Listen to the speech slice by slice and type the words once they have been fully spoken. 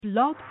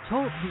Blog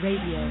Talk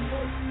Radio.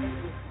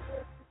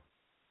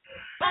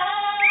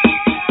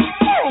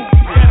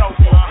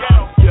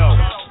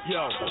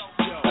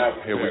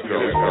 Here we go.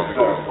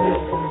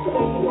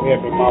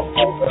 Every mouth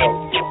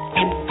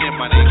And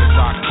my name is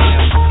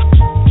Rakim.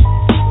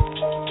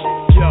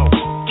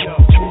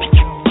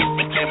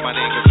 And my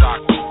name is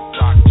Rakim.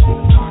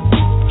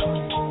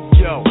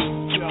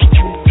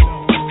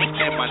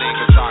 And my name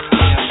is Rakim.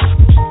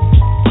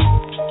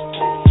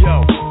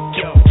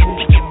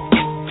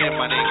 And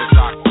my name is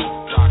Rakim.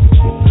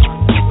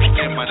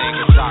 And my name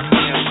is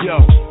Rakim.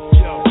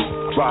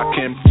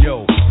 Rakim.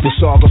 The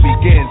saga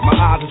begins, my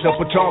eyes is a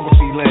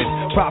photography lens.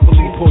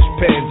 Properly push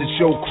pens and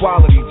show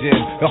quality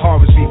gems. The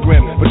harvest be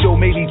grim, but yo,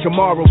 maybe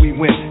tomorrow we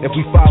win. If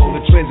we follow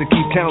the trends and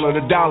keep count of the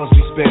dollars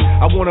we spend.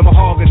 I want a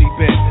mahogany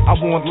bin, I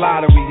want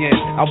lottery in,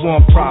 I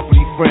want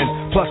property friends.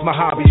 Plus my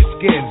hobby is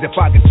skins. If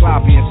I get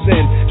sloppy and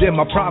sin, then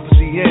my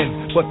prophecy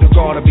ends. But the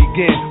gotta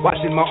begin,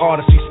 watching my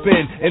odyssey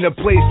spin in a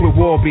place where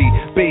war be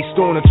based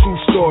on a true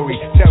story.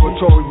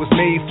 Territory was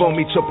made for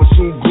me to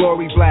pursue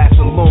glory. Blast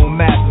alone,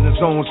 masters and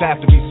zones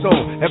have to be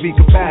sown. Every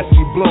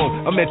capacity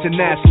blown, I'm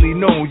internationally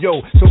known.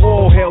 Yo, so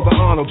all hail the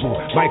honorable.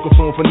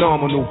 Microphone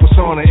phenomenal,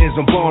 persona is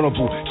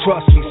unvulnerable.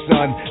 Trust me,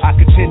 son, I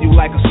continue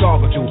like a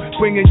saga do,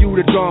 bringing you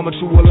the drama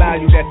to allow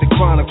you that the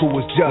chronicle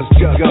was just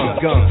begun.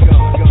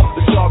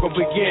 The saga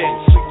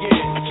begins.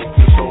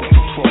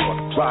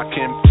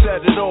 Rakim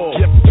said it all.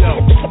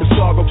 The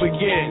saga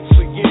begins.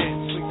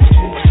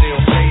 Still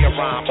say a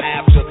rhyme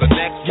after the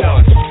next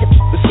one.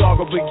 The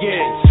saga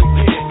begins.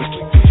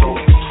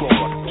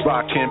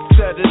 Rakim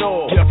said it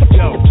all.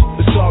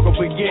 The saga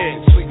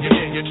begins.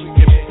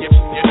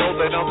 You know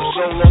that I'm the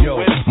solo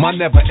winner. My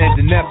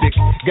never-ending epic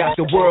got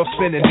the world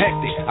spinning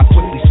hectic. I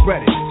quickly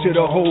spread it to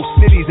the whole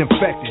city's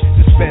infected.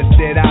 Suspense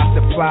that I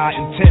supply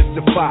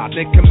intensify.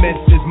 Then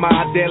commences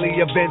my daily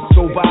events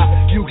so by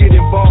you get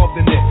involved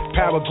in it.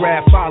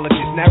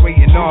 Paragraphologist,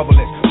 narrating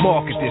novelist,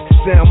 market this,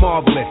 sound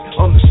marvelous.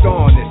 I'm the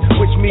star in this,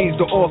 which means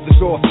the author's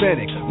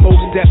authentic.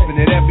 Most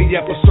definite, every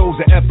episode's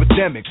an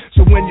epidemic.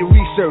 So when you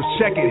research,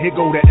 check it, here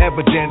go the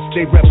evidence.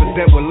 They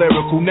represent with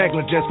lyrical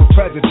negligence for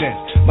presidents.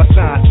 My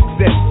science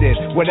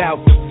existed without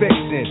the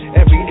fixing.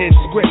 Every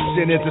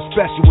inscription is a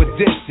special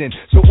edition.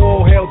 So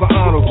all hail the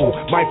honorable.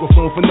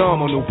 Microphone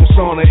phenomenal,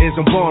 persona is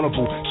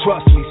unvulnerable.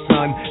 Trust me,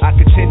 son, I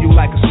continue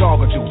like a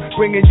saga do,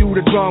 bringing you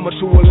the drama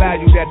to allow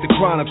you that the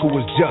chronicle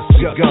was just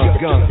begun.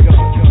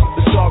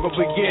 The saga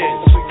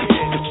begins.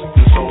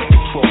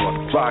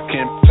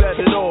 Rakim said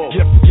it all.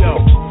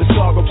 The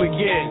saga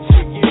begins.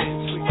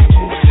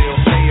 Still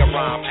say a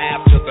rhyme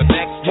after the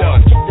next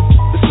one.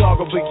 The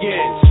saga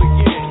begins.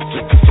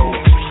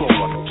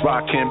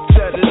 Rakim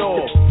said it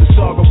all. The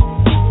saga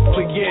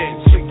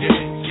begins.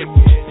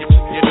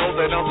 You know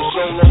that I'm the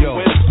solo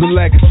winner. The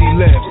legacy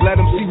lives,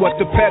 let them see what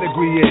the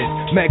pedigree is.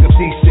 Mega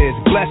thesis,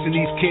 blessing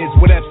these kids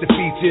with F's the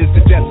features.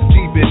 The depth's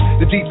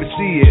the deepest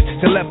sea is.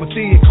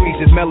 Telepathy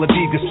increases,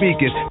 melody good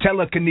speakers.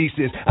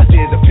 Telekinesis,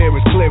 ideas appear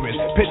as clearest.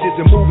 Pictures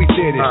in movie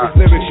theaters,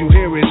 lyrics you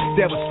hear is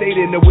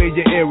devastating the way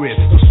your ear is.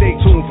 So stay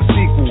tuned for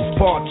sequels,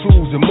 part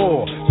 2s and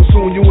more. So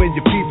soon you and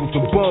your people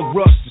from bug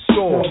rush to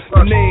soar.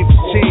 The names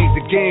change,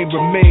 the game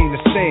remain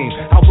the same.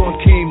 How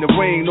one came to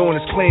reign on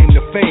his claim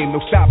to fame.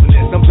 No stopping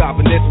this, I'm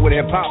dropping this with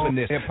hip-hopping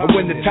this. And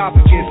when the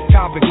topic is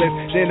topicless,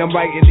 then I'm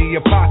writing the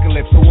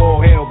apocalypse. So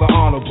all hail the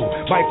honorable.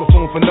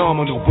 Microphone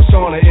phenomenal,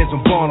 persona is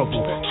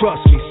invulnerable.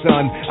 Trust me,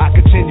 son, I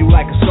continue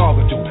like a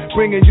saga do,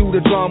 bringing you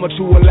the drama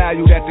to allow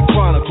you that the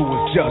chronicle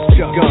is just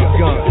begun.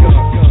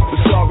 The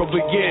saga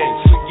begins.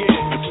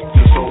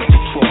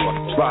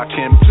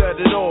 Rakim said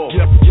it all.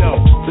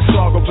 The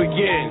saga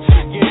begins.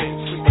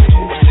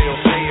 Still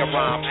say a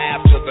rhyme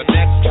after the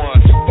next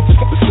one.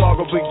 The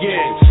saga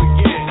begins.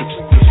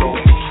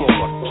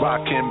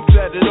 Rakim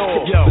said it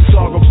all. The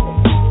saga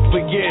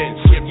begins.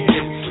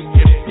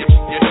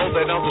 You know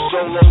that I'm the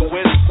solo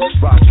winner.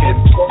 Rakim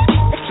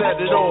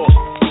said it all.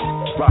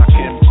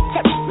 Rakim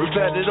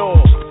revet it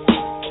all.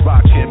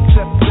 Rakim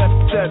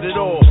said it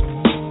all.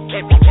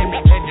 And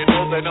you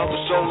know that I'm the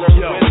solo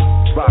winner.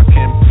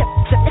 Rakim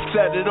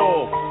said it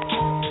all.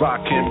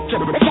 Rakim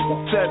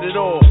said it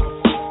all.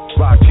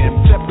 Rakim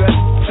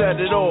said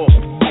it all.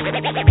 And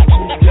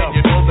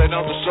you know that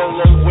I'm the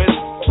solo winner.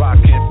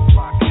 Rakim.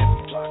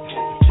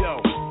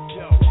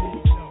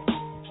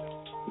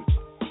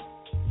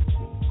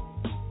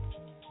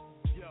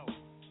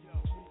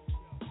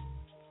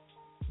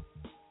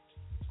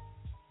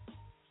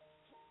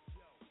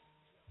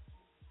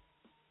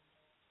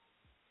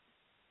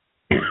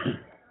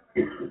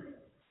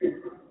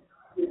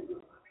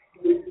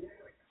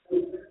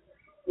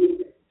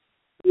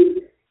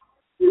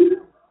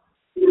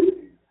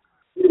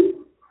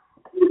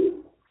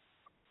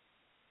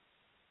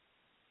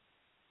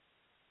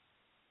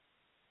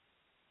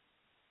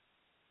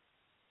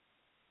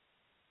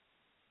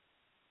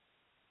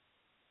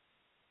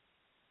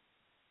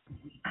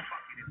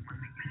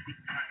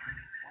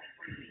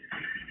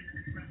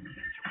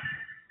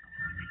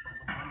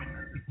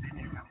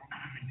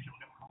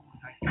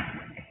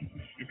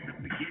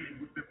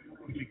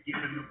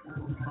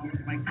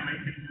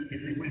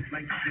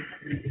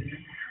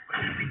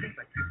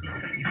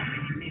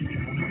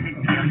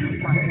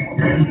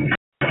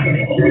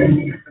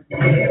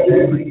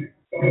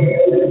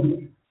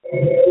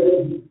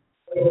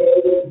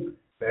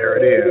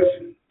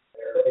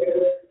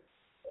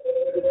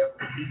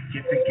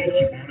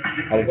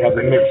 I didn't have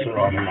the mixer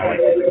on tonight.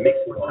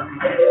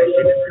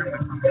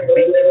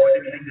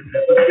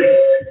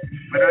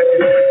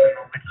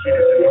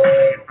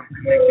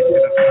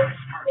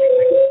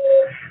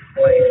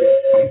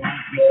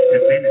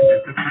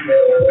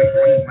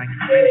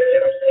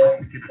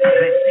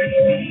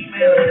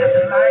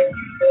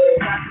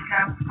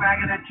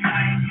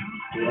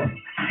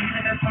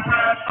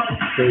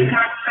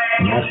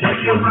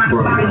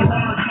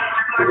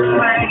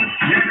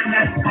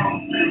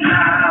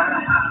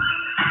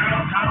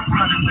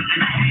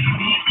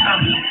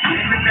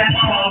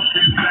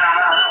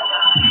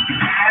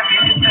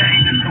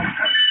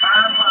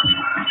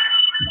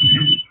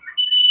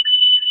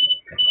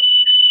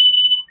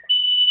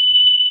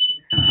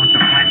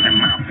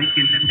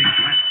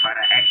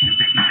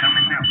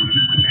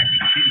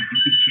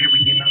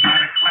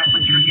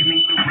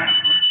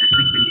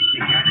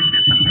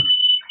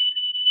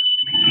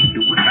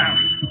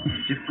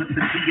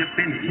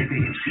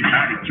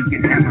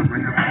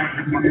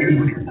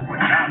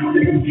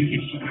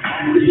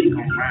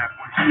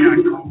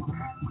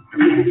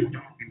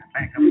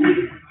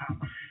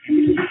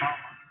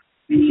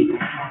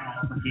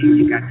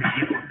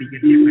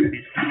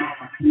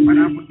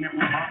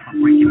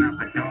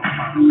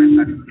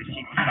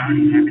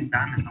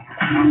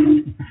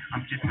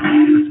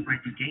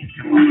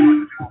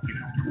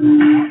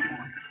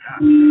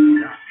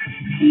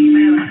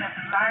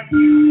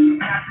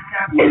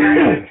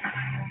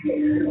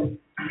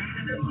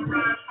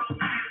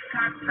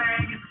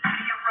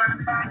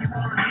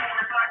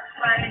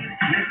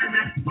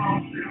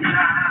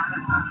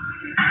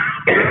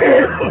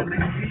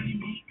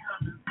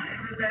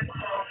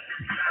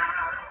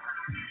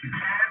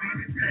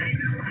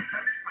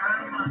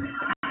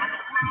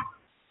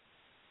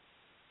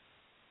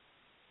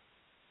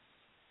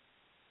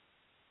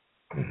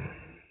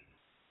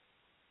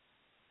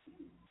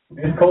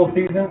 This cold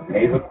season,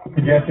 nasal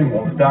congestion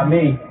won't stop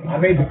me. I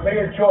made the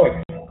clear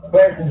choice.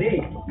 Claritin D.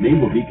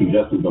 Nasal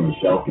decongestants on the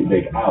shelf can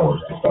take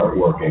hours to start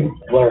working.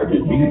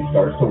 Claritin D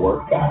starts to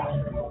work fast.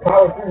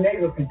 Power through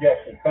nasal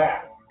congestion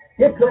fast.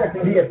 Get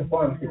Claritin D at the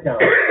pharmacy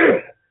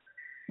counter.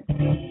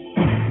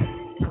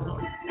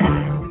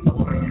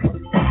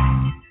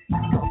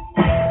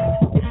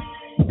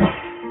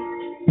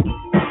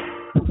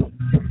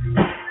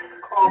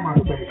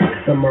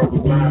 Some of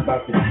them lie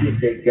about the shit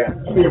they got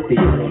 50.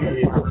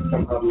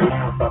 Some of them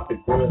lie about the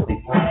girls they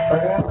pop.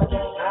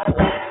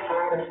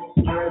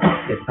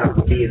 It's not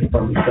the kids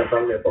from me because I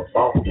live a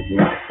boss.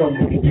 Not so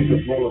many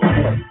niggas wanna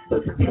play,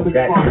 but still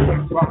got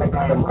good.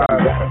 Some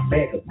got a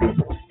bag of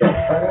bitches.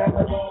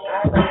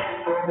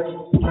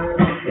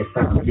 It's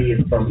not the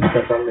kids from me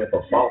because I live a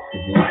boss.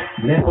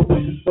 Now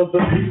this is for the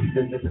leads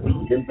and the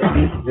speed and the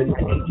leads and the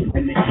H's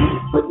and the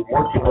G's, putting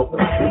working over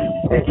the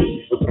sleeves. And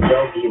he's with the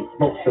doggy and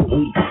smoke some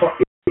weed. Fuck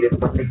it. If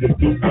I nigga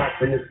deep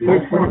rocks in this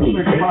most money,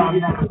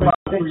 maybe this is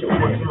essential.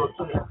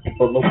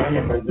 People are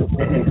winning,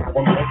 understanding how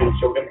I'm living,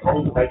 show them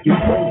homes how you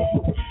winning.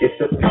 It's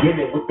the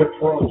beginning with the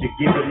pros, you're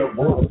giving the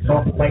world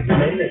soft like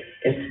lemon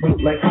and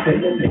sweet like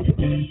cinnamon.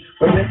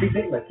 But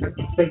everything like you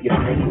say, you're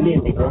hanging in,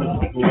 they gonna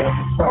kick me out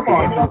the socket.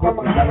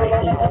 But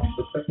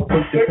that's the way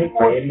to take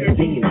my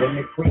beans and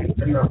the creams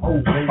and the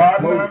hoes and the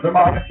clothes. I'm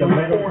gonna have to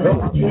let them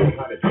go. You know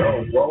how to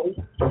go, roll.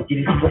 Don't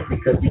get it sweat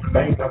because these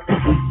bangs out the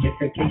week just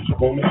in case you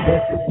wanna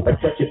test it. I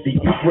touch it, see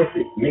you twist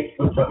it, mixed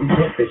with something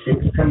different. Shit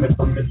is coming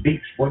from the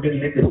beach where the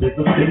niggas is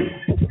a city.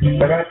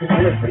 But I just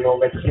listen, all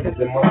that shit is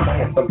in my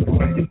mind. Something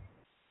like it.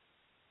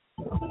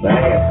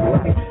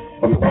 Last night,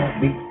 from Long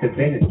Beach to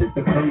Venice, it's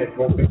the premise,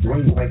 smoking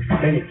green like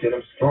spinach, and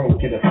I'm strong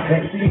to the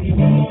fence.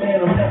 Man,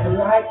 I'm never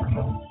like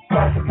you.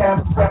 Got the kind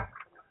of crap.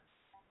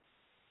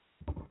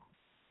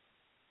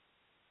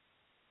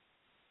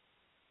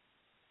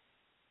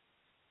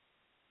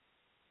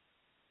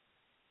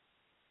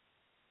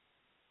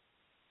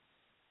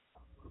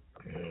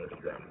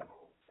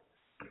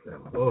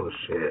 That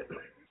bullshit.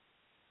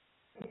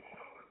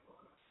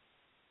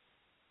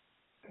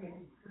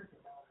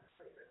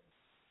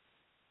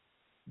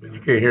 But you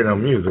can't hear no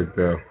music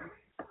though.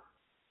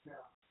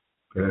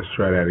 Okay, let's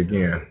try that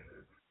again.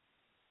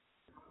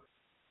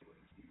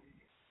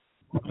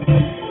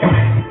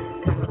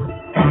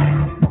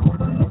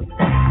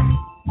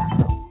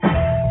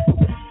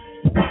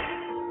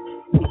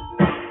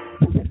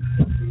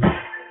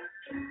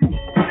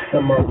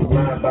 Some of them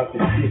lie about the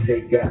shit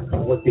they got,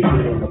 what they do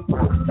in the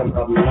pot. Some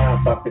of them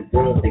lie about the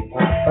girls they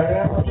pop.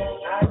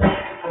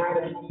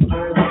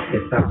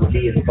 It's not what it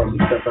is for me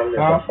because I live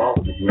a boss.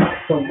 Not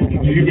so many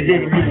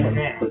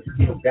niggas, but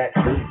still got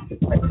good.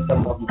 Like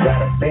some of them got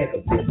a bag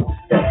of this.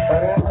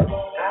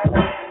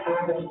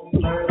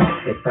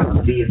 It's not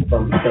what it is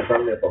for me because I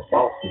live a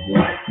boss.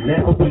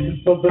 Now this is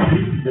for the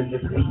leads and the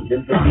speed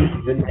and the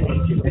leads and the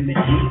H's and the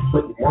G's,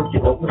 putting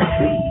working over the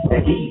sleeves.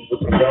 And he's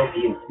with the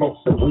doggy and smoke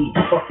some weed.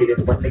 Fuck it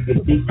if my nigga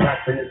deep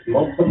rocks and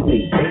smoke some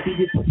weed.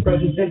 Maybe this is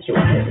presidential.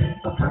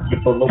 A pocket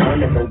full of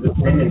women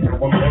understanding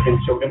how I'm living.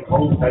 Show them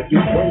hoes how you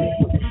winning.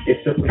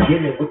 It's a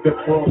beginning with the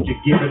pros. You're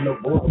giving the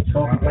world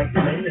talk like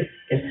lemon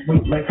and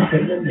sweet like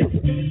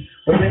cinnamon.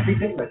 But every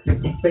day, like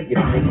 50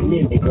 figures making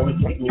in. They want to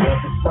take me off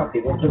the spot.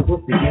 They want to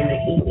put me in the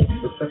heat.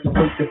 With such a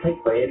waste of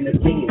paper in the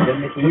beans.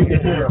 And it's weird to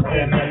hear a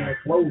whole lot of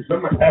clothes.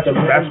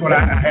 That's what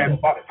I had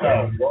bought.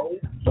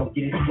 Don't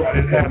get it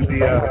I didn't have the,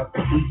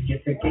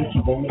 just in case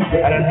you want to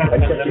I didn't have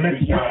the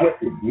mix.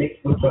 Mixed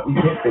with something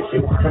different.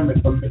 Shit was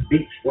coming from the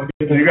beach.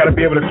 So you got to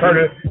be able to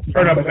turn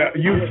up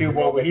YouTube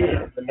over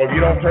here. If you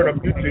don't turn up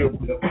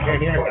YouTube, you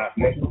can't hear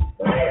nothing.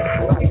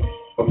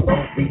 From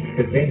Long Beach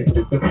to Venice,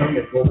 to the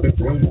summit, smoking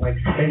green like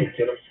spinach,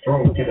 and I'm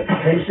strong to the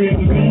They say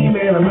you need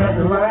me, I'm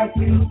nothing like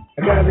you.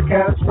 I got the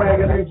kind of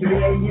swagger that you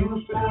ain't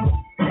used to.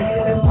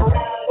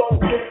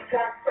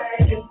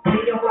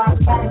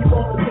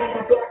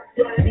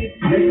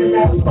 Niggas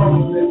that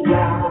phones is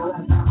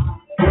live.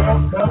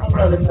 Girls come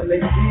running when they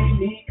see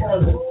me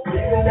coming.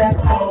 Niggas that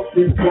phones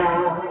is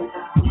live.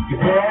 You can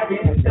have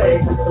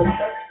anything, so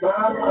touch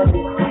my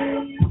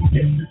money.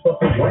 This is for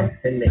the west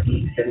and the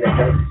east and the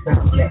west,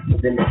 south,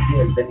 Jacksons and the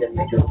Sims and the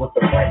niggas with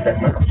the price.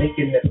 I'm not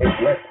thinking that they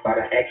blessed by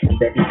the actions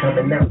that he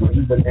coming out with.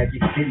 You in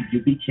Magic City,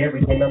 you be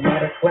carrying a lot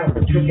of clout,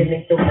 but tricking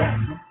ain't the rap.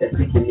 That's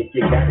thinking if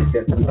you got it,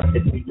 just enough to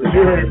be with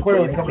You heard it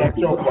clearly coming up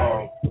your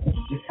phone.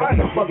 How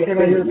the fuck can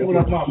I hear it when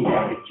I'm not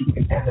that you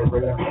can have her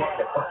in a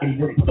heart that fucking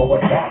with it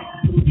going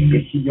back.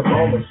 If she a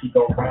baller, she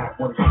gon' ride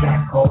with a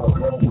shot caller,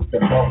 run with the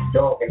boss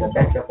dog in the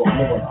back of a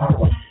blowing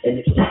holler. And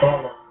if she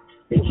baller,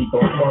 then she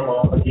gon' fall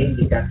off again.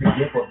 You got to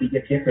give her, be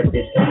a different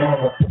bitch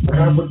tomorrow. But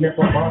I would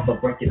never bother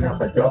breaking out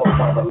the dog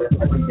father unless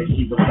I knew that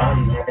she was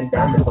body having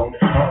diamonds on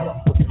his collar.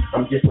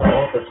 I'm just an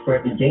author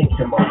spreading game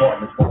to my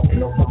partners,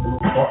 walking on the blue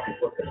market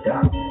with the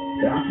dot.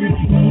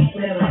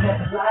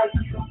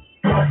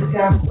 Got the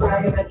kind of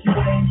swagger that you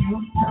ain't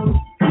used to.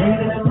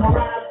 Leaning in my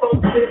ride,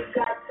 folks, this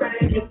cock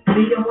banging.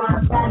 Me and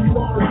my body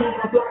wanna do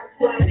my black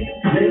sweaty.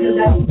 Niggas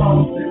that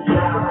phones is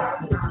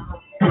live.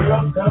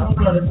 Girls come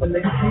running when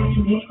they see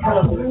me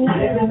coming.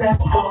 Niggas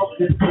that phones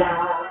is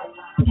live.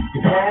 You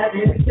can have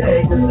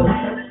anything, but don't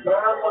touch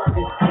my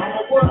money. I'm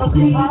a world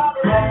be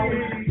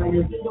crazy.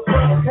 You do the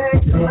world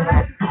take the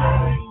light.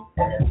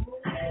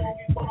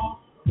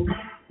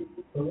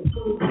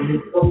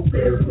 It's so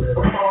very good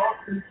for all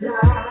the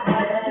time.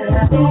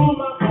 Oh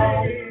my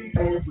baby,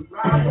 and we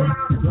ride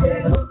around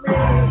together,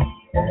 man.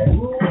 And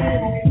who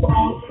really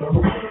wants so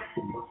good?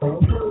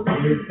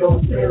 It's so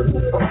very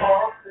good for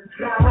all the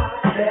time.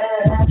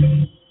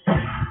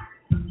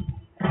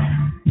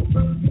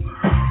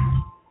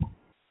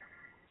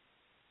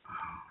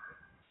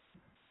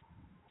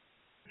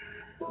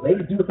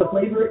 Lay's Beautiful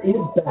Flavor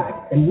is back,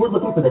 and we're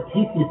looking for the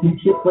tastiest new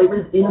chip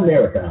flavors in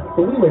America.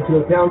 So we went to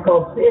a town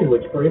called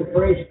Sandwich for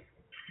inspiration.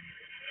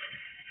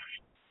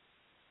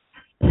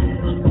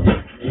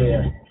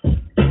 Yeah.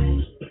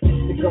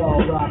 It's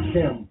all rock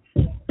him.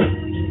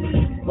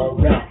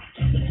 Hold up.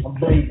 I'm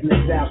blazing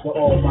this out for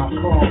all my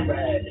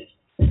comrades.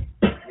 You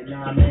know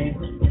what I mean?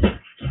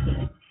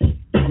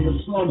 From the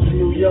slums of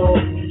New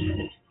York.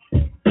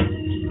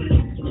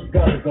 The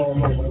gutters all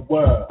over the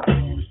world.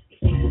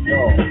 Yo.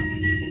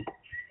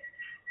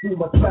 Through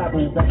my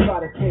travels, I try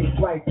to take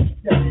right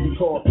steps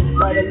because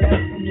right or left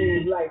for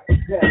me, life or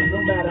death.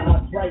 No matter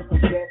how bright the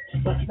get,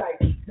 my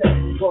sight is set.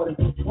 According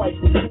to twice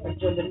the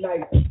truth when the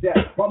night is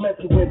death. My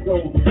mental with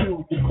those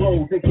shoes and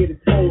clothes, they get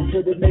exposed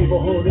to the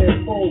neighborhood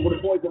and full with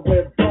the boys that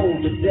wear gold.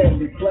 The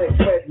deadly play,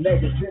 spread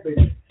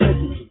negativity.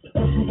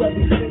 Through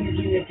every city,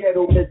 be a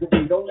ghetto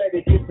misery. Don't let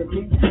it get to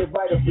me, to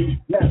right or be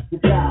left to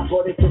die.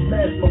 But it can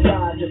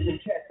mesmerize if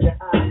they catch the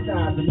eye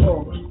signs and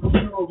normal. From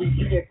jewelry,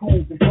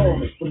 vehicles, and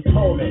garments. From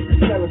torment,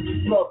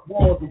 jealousy, drug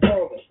wars, and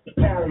warrants.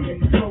 Carrying,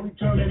 slowly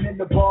turning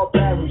into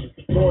barbarians.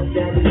 North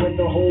Gary when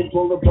the whole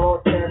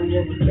boulevard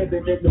carrying.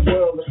 Living in the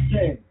world of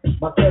sin.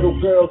 My ghetto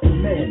girls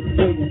and men,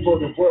 waiting for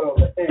the world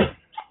to end.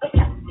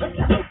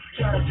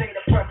 Trying to paint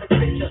a perfect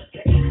picture.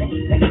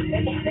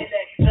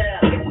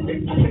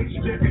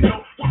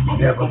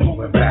 Never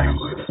moving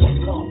backwards.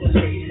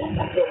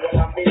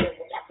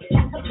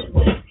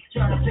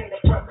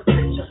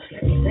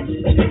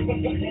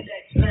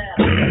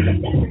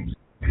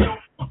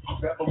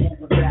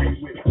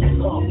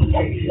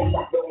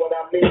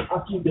 I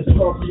see the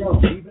stuff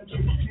young, even if the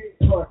kids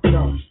bust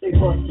young, they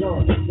bust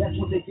young. That's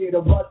what they get a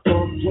rut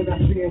from. When I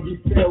see them, we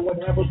feel and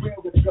have a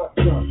real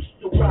discussion.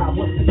 So Rob,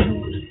 what's the do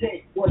with the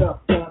state? What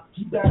up, son?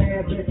 You got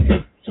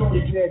ambition,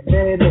 Tony said,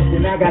 man,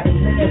 listen, I got the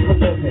man for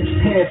living.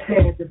 Can't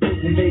stand the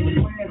vision, baby,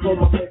 plans on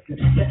my mission.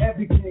 To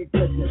everything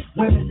glisten,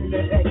 women in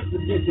their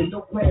expedition,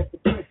 no plans for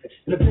prison.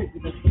 The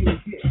vision is being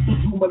hit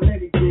through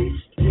millennium.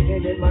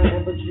 Sitting in my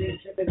embassy,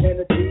 shipping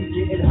energy,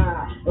 getting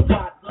high. The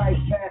pot life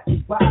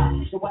passes by,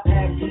 so I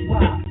ask him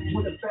why.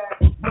 With a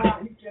fast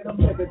ride, he said I'm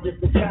living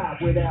just a guy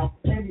without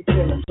any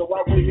feeling. So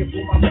I waited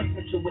for my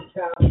maker to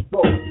retire to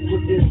go.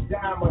 With this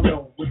dime I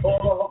know, with all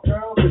of her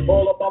girls, with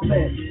all of my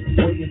men,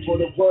 waiting for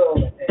the world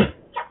to end.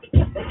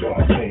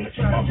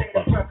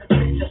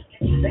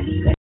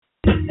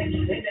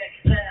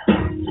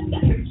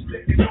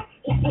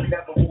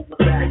 Never moving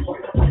back. You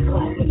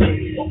know what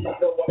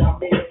I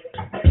mean?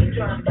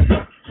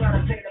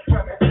 Trying to take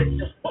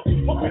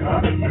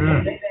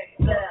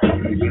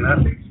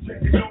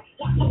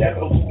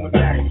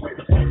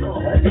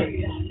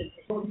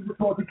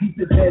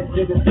head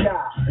to the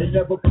sky and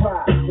never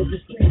cry. With the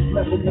streets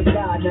left in the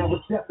guy, now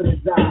it's death in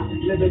his eye.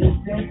 Living in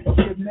sin,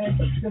 forgive men,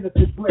 sinners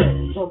to bread.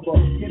 From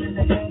beginning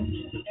to end,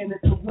 and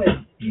it's a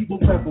win. Evil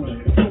rebel,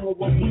 doing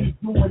what he's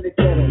doing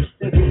together.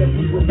 Thinking that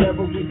we would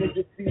never, we can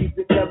deceive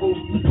the devil.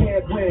 You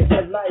can't win,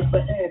 that life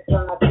for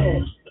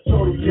anti-10.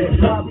 Shorty said,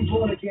 probably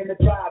born again to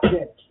die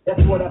then.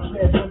 That's what I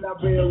said when I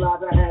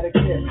realized I had a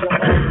gift. I'm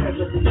all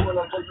the one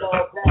of the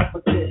Lord's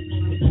advocate.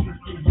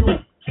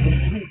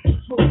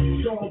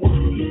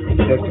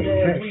 That's a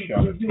test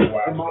shot as to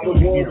why I'm going to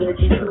hear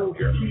myself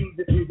here.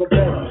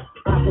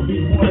 I could be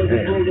one of the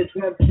greatest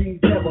MCs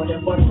ever.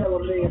 And by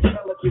telling me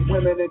intelligent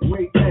women and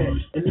great men.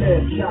 And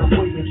let's stop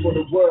waiting for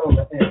the world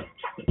to end.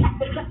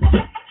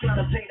 Trying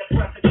to paint a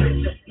perfect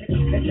picture.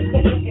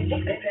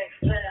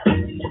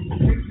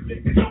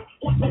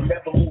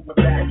 Never moving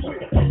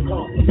backwards.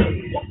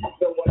 Complicated.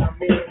 Know what I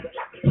mean?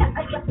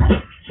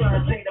 Trying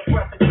to paint a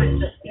perfect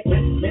picture.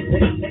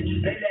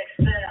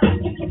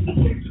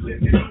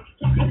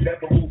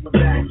 Never moving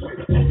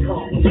backwards.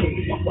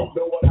 Complicated. Know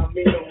what I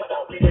mean?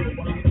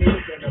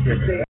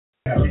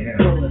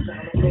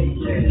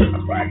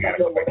 That's why I gotta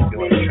go back to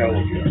doing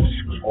shows here.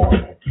 It's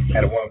horrible.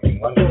 Had one thing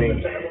that I'm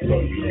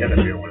supposed to be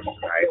interviewing with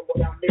tonight.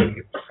 Couldn't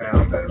get the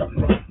sound better.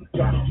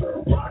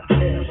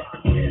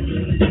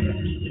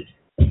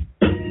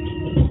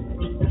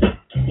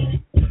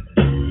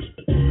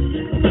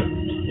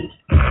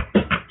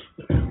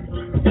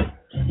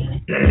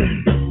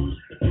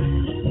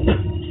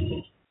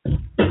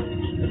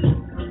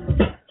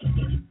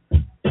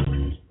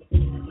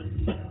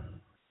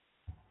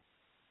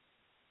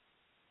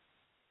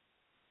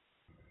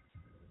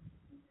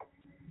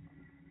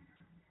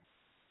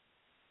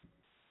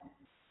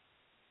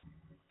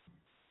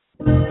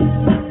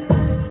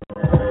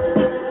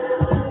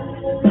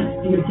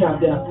 Give me the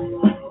countdown.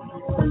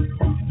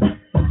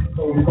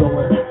 Where we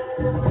going?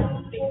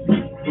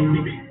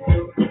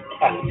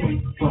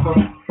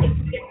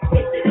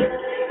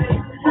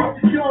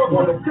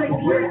 Wanna take it?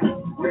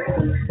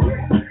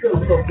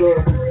 Feels so good.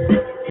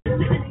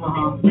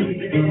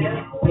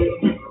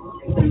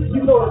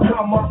 You know what I'm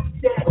talking about.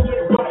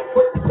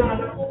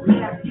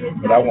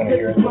 But I want to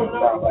hear it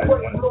sound like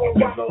when it goes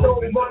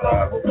in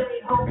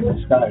the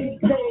sky.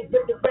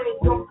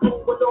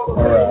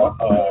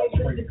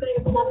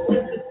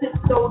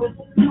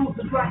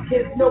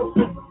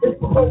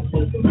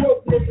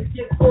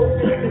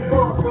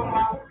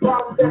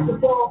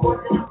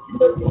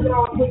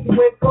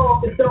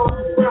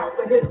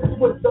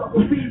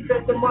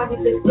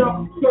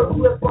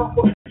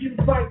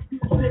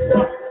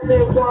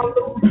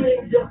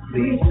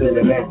 Lead to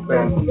the next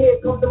thing. Here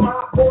comes my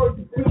boys,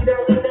 you see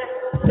that in that.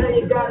 Now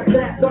you gotta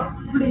back up,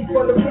 flee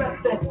for the rest.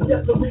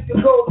 Just a week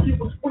ago, she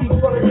was free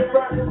for the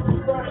rest.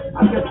 I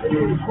guess it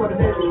is what it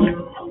is.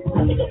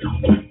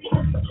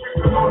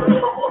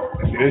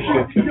 This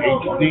shit's in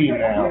HD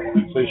now,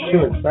 so it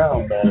should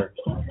sound better.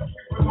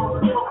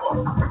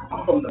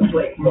 From the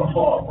place for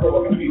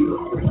hardcore and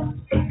beautiful.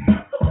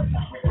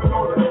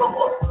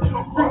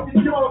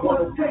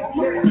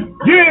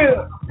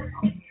 Yeah!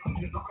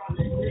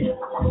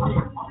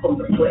 From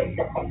the place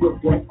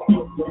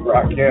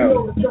Raquel.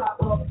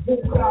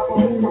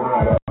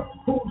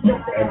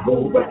 And Boo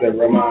with the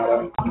Ramada.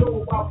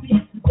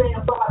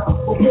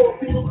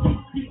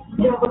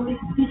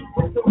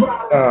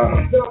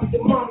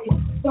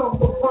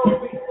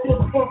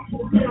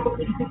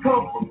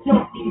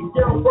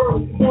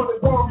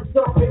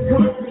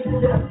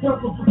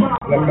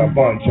 Like a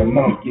bunch of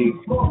monkeys.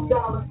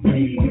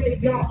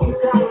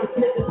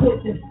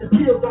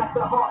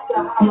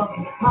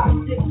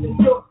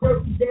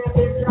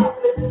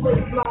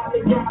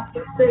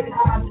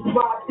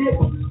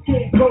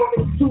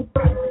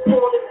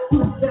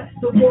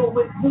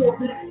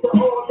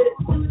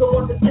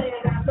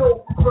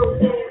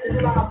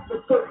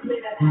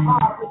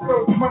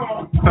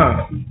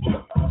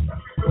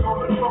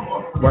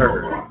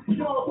 Word.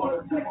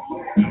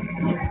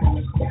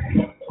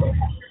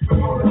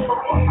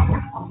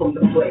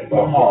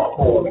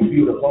 Hardcore and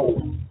beautiful.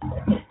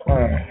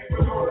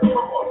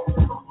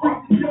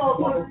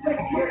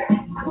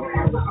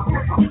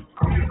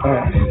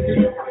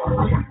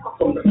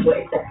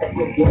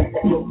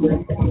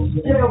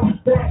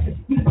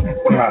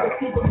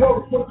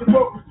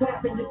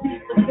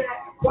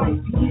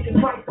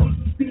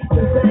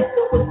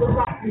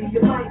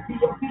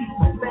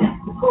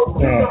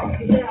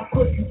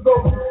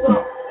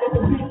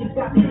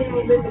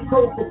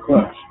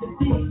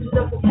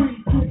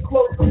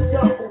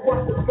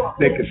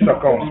 They could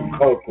suck on some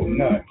cocoa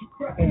nuts.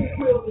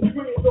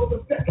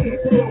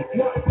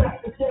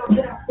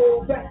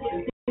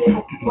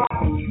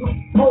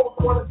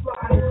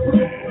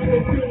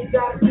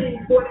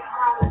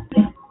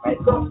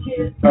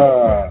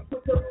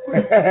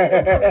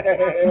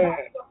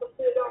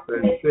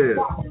 Shit.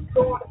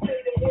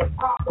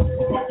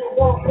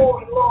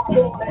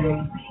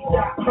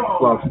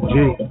 Floss G.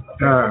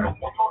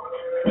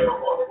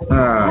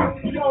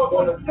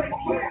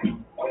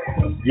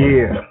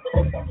 Yeah.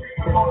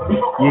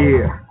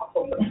 Yeah.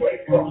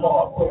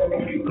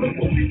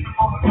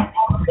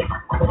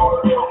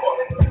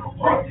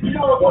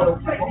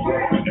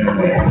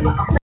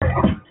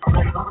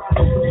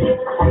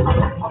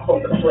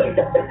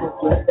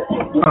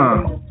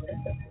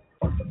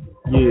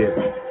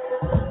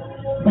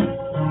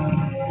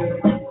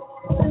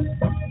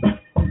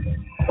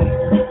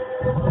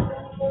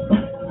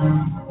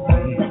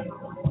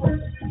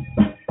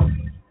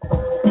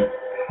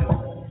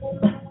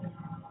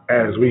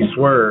 As we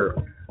swerve,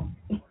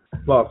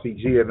 Flossy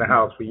G in the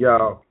house for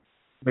y'all,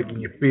 making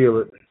you feel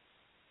it.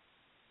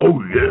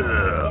 Oh,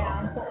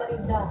 yeah.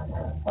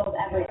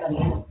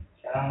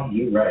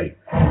 You're right.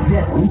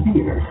 Deadly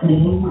Theater.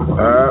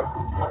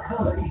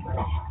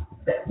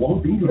 That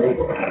won't be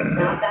labeled.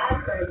 Now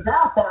that's for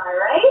nothing,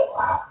 right?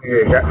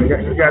 Yeah,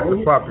 you got the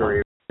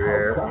fuckery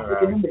there.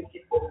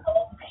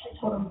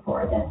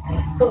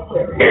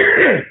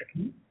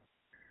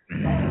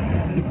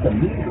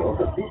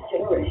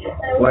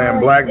 Playing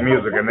black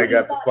music and they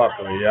got the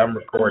fuckery. Yeah, I'm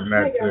recording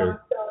that too.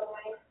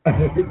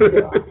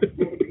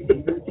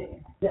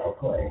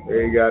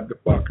 They got the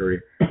fuckery.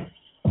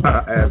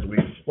 As we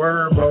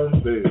swerve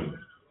on this.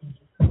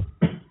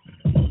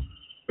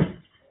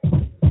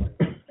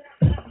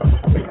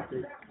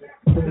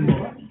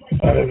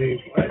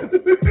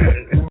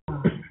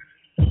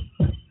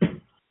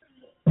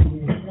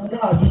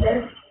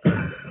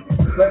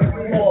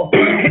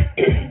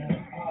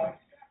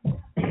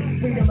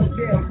 Freedom of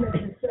jail,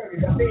 prison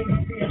inserted. I made me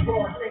see a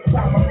born, same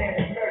time my man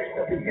is nourished.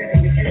 The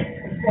beginning and end.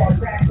 As far as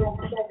rap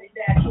goes, it's only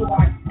natural. I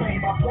claim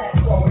my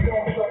platform. It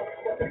also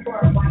was the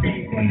firm my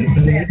name.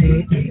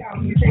 Understanding. The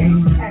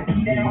commutation.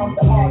 Acting now, I'm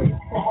the artist.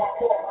 For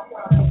hardcore,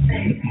 my time for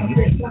pain. I'm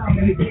this time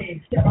in the game.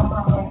 Step my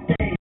mom on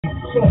stage.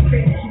 Short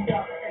finish, she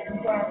got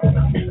and learn for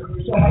nothing.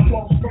 So I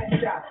close friend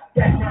shot.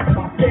 That's not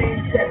my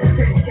stage.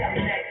 17,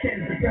 carrying that 10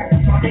 to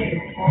practice my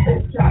name. On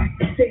both sides.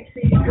 Take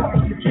seeds,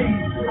 cover the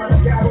trees. Run a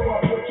battle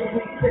up with your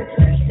weak pitch.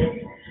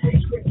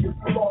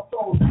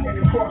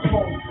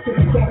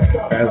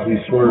 As we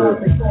swerve,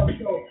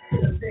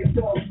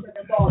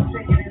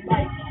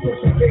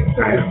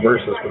 I have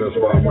verses for this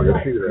one. I'm going to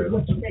see that.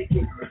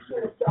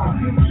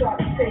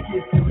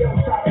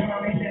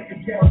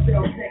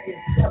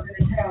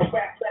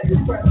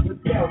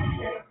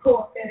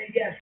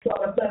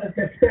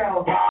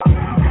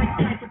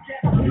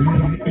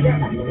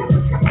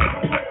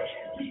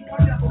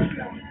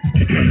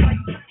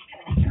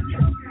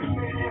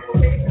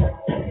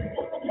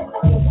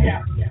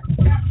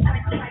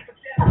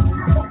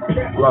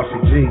 Flossy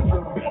G.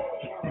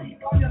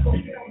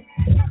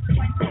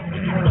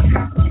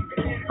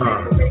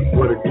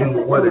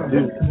 What it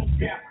do?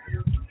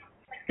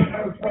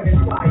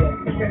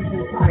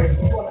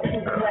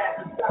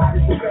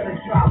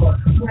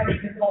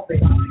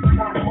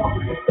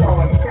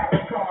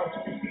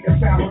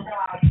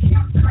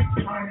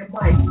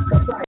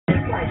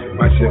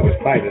 My shit was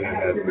tighter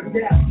than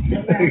that.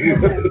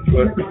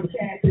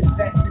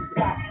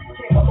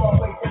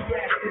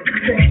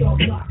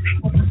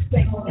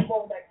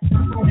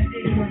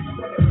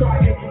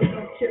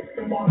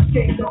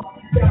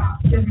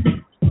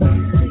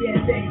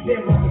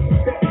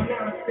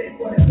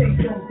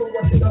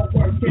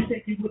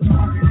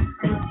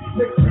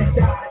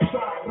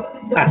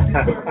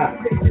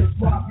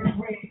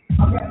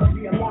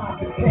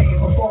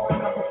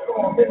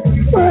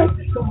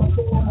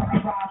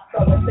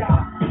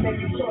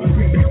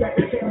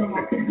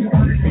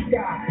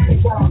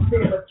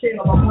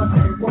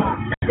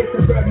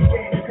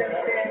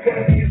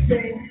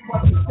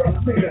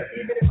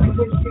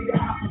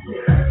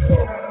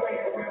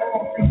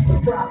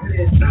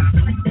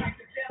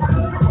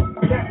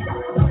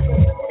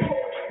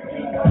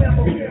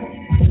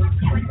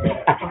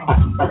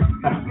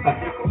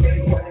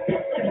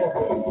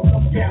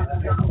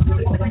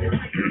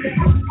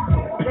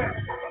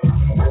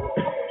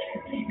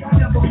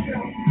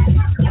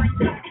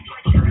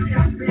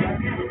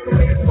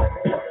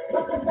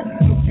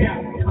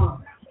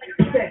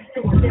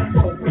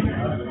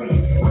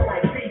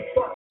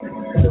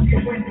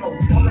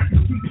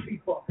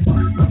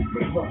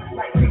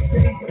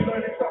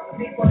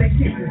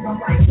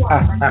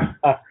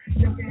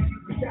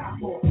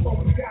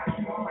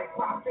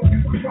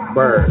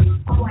 Bird.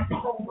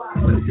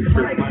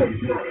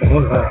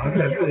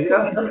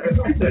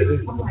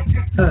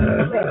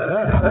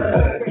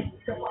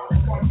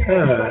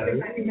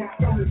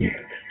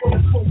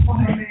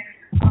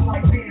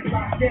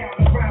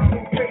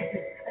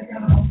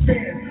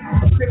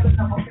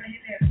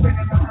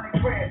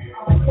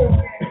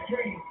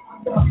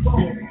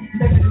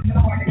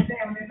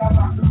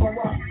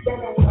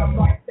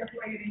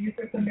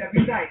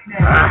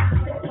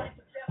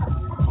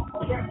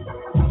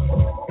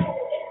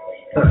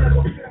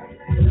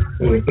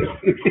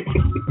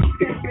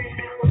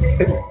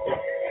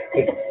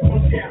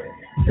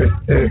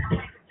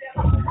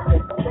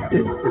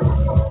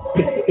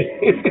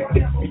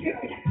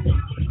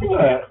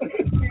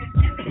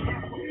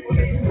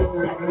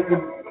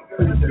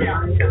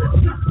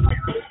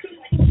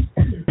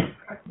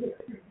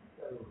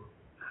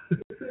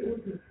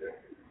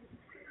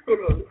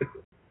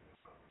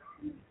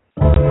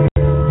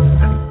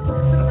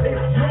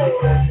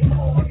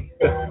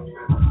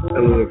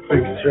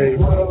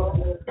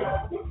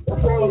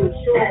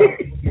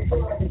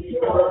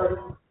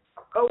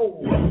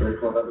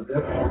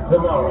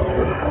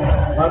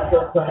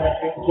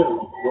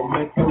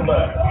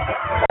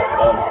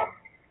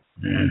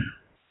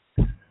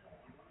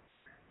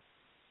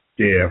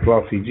 Yeah,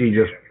 Flossy G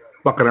just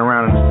fucking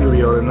around in the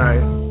studio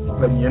tonight,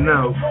 letting you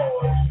know.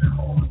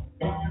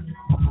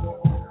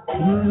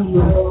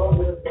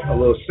 A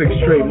little Six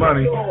Straight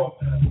Money.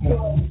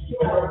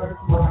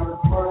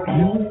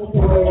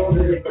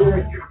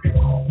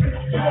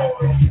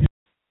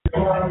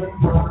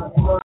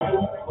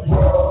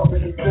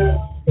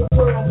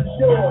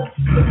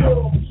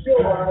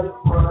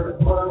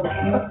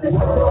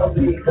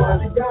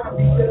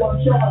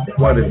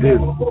 What it is.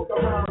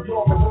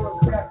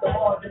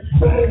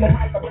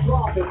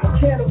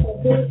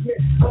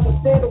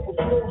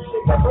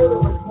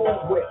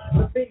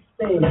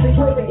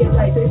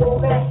 They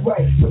won't act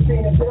right. But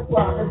being a hip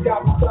hop has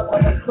got me stuck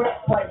like a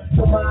crack pipe.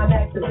 So mind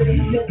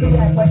activated, make me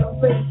act like I'm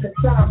facing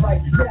time like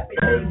that. They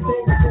hate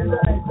things and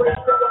I embrace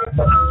the life.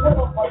 But when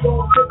I'm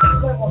alone, take a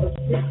slam on the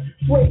street.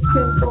 Straight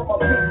things on my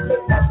feet,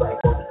 make my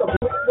life up the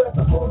brick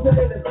weather. Moving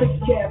in a six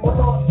cam,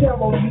 I'm on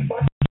terror, you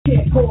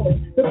can't call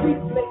it. The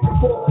beats make me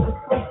fall in the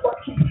sleep, I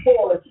keep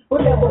falling.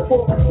 But never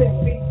fall in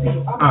 10 feet deep.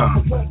 I'm out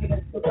for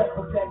president to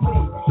represent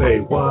me.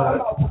 Say what?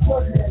 I'm out for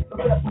president to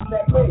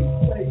represent me.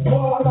 Say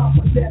what? I'm out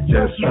for that.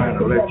 Just trying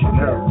to let you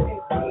know.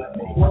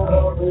 The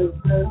world is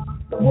yours.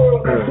 The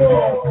world is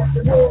yours.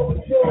 The world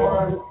is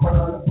yours.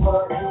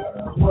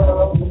 The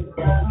world is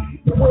yours.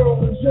 The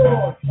world is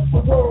yours. The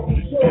world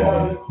is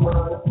yours.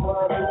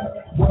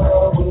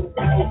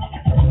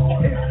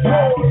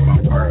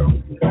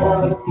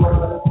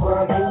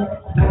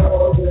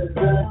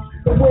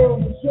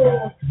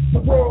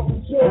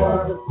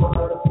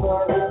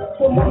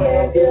 From my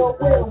hand,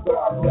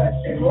 God bless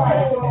your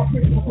life. From my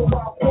people, from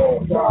my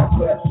phone, God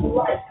bless your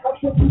life. I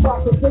took you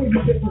back to baby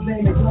bitches,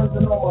 ain't it? Guns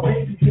and all my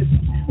baby bitches.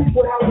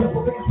 People out here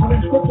police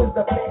scriptures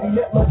that made me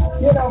Hitler.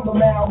 Get on the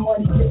mouth,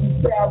 money, getting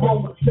style,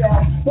 rolling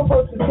style. The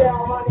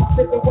versatile, honey,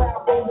 sticking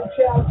wild, rolling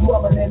child,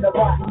 dwelling in the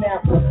rotten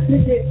apple. You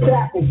get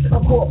tackled,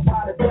 I'm caught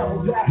by the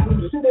devil's apple.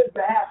 Shit is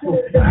the hassle.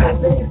 There's no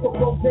days for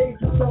no days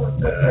to tell us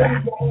what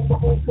days are on the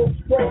whole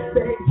folks' breaks.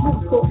 They hate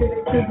truth, so get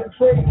it to the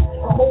trade.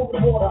 I'm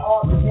holding water,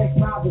 odds against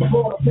mouths and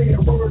water. Play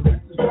the word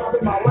that's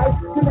describing my life.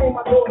 To name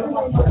my daughter,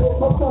 my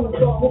son and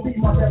son will be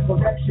my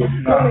resurrection.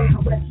 No ain't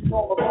correction,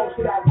 all the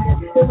bullshit I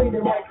did. There ain't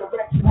the right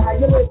direction. How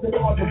you living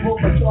on the book,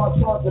 but charge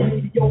the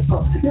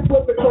mediocre. You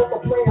flip it over,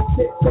 playing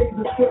shit, phase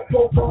the script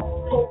over.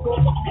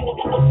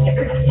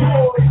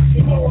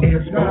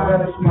 It's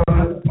not as much.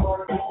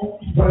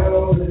 The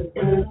world is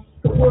this.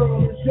 The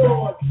world is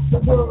yours. The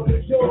world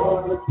is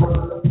yours.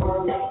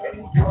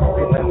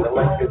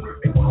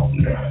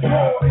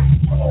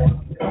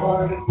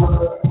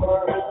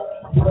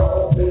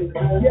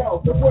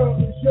 Yo, the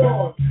world is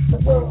yours. The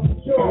world is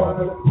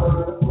yours.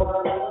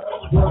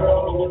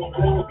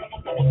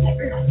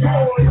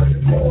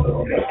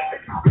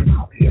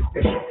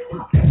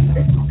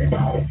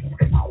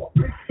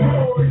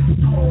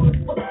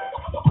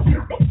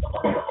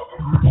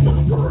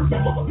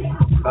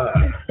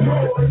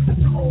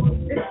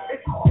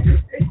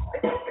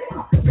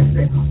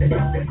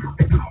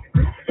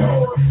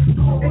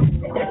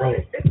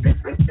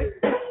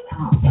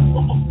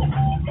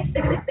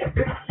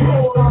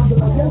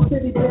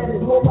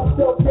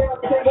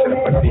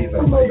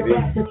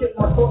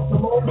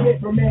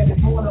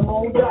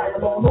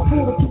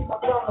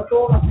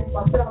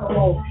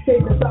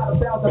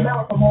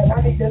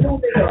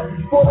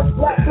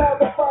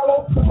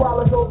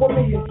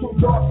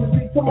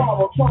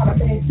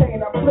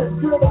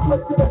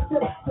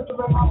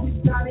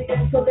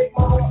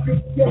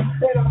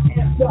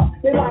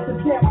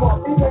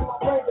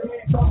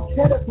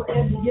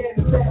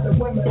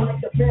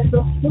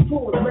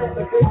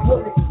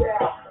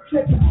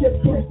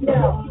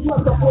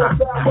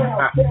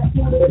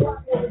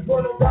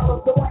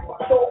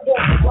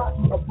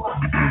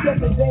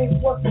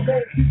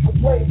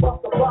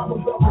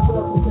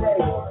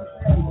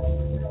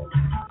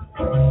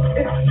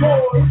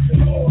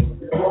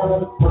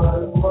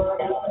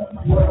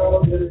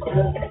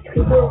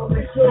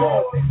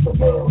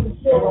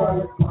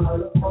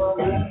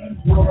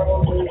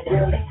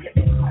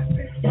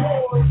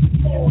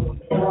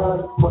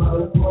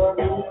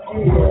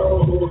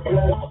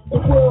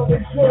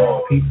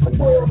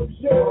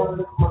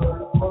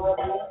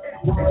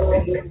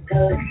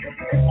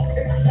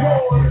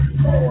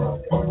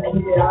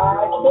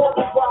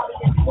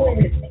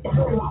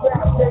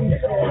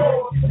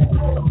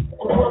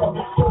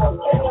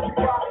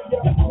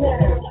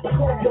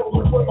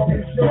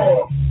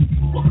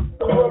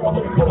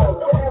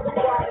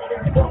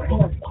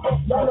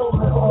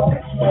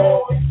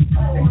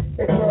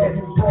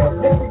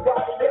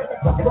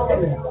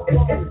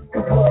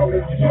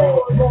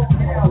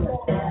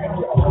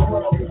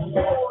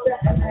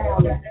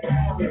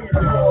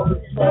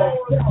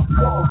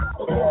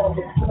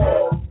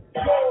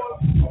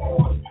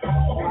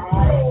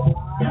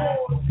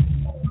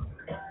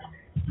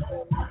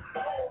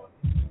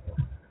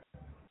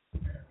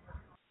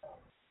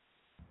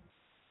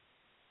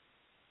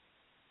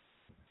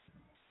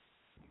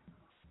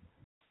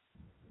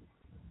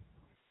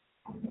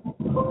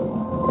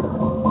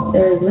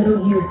 There is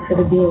little use for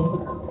the being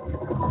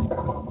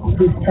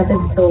whose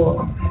tepid soul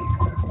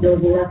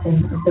knows nothing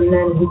of the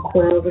men who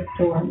quell the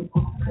storm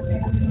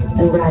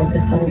and ride the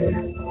thunder.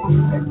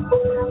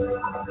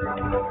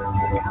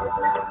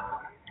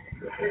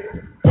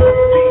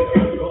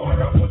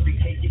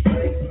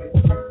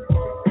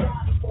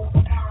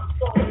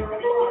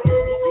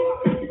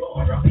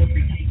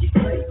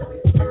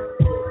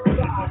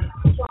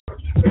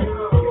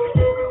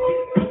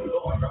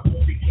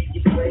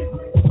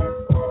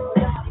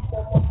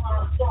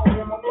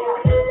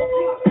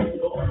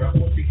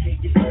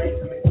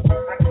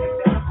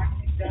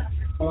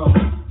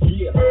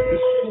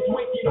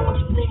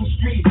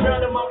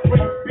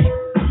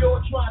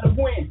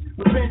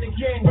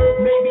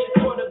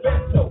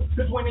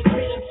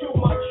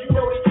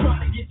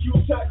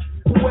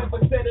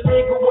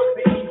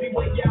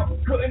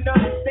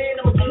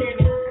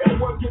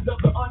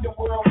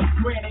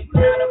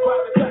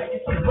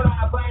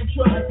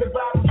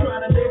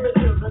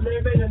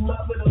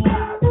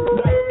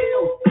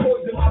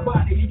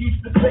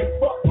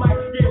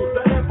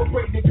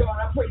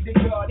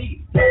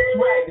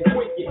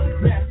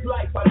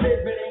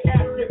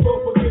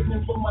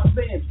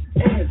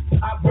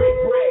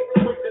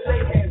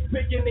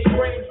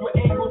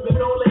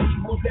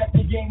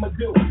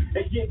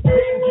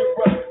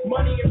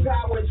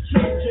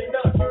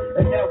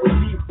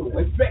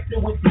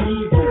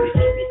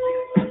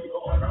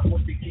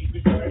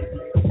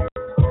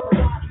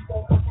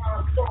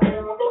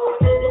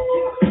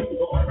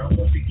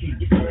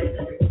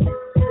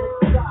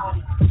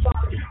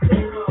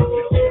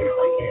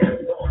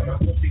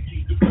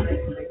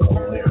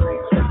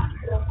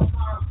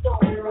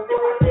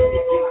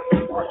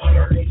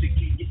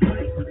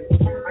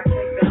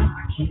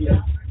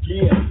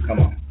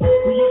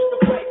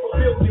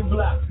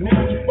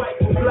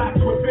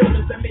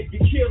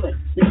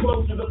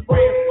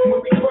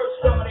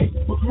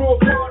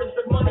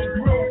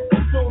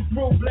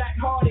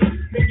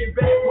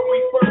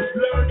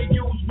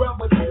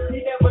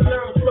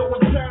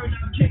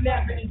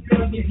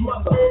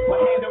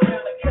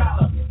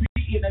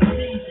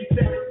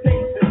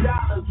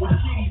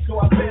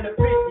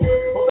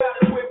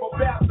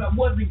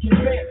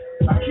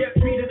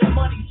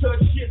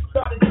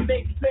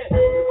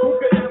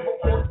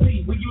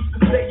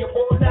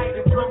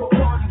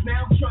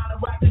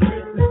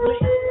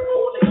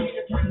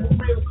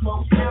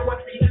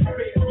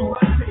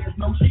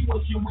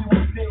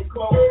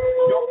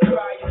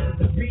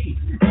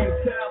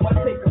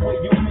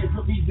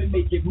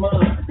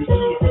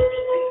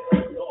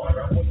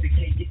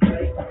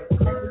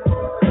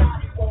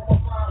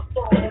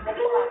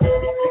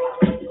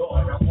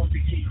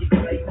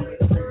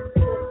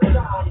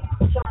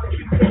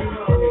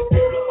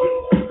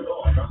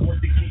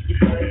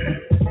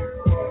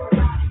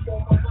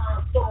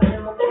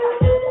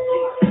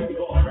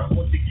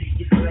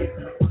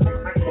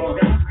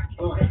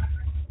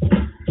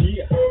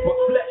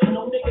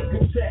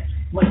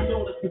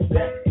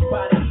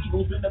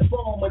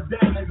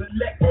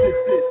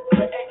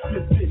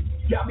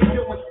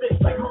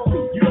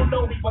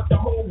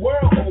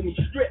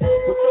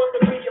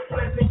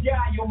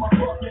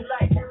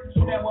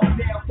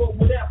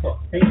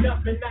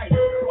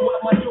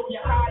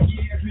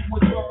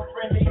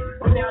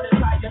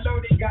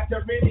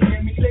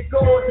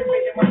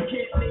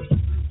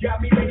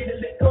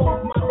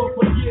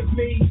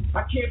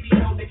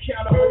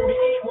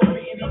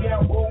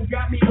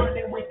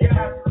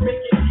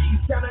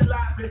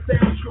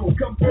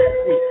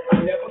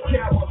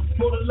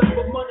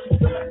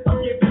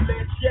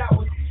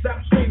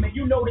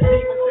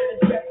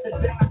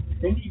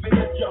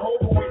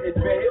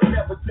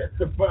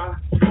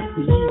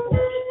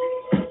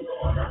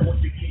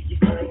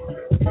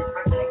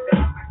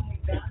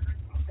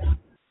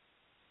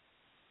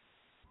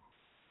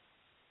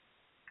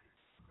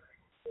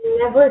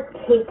 Never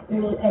takes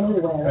me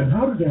anywhere. And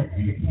how does that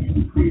make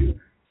you feel?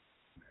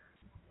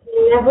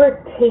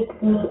 Never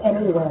takes me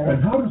anywhere.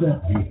 And how does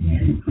that make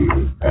you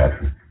feel,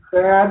 Patrick?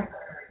 Dad,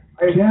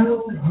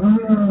 Tell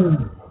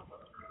her.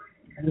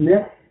 and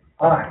this,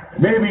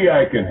 Maybe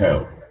I can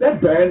help.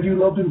 That band you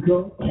loved in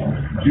college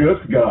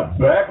just got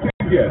back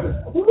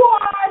together.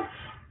 What?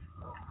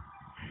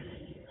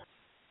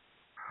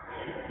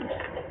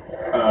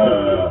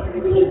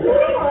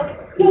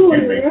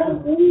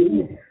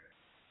 Excuse me.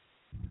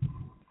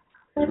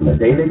 From the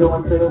day they go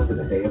on sale to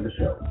the day of the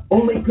show.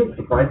 Only good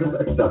surprises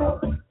at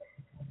StubHub.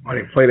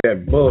 Money play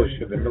that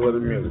bullshit in the middle of the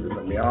music. It's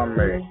gonna be on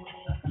me.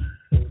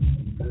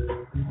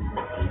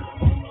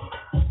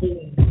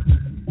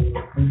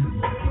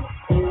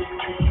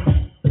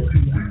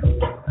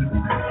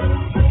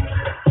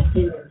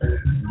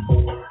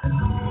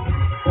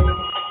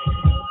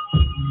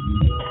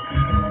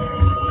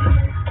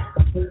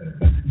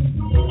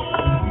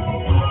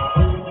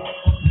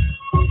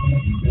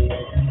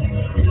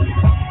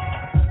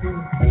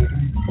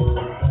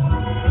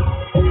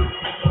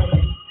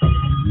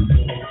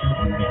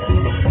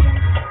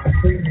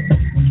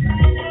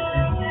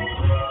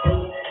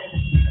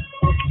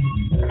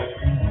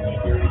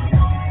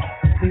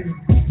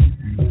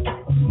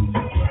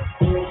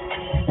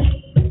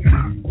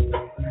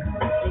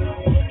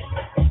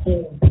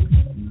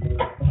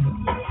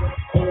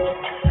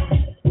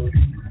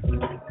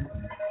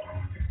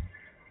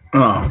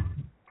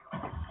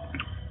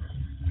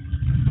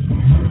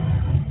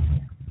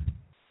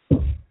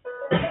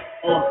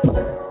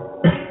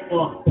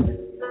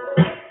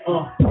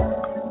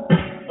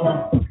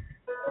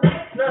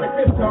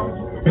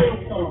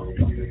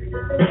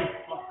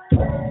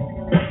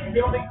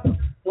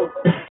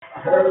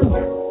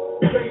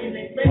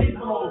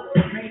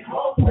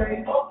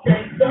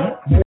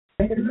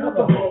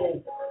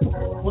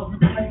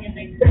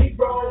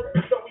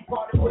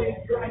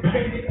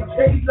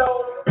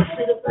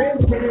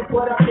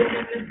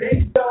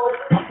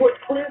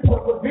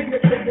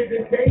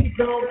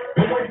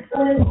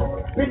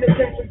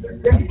 Centuries of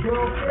day,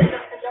 girl. Ain't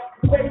nothing else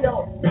to say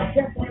though. I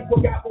guess we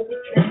forgot what we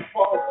came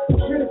for.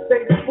 Should've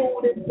stayed in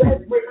food and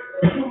bed with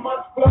too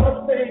much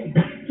blood stain,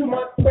 too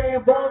much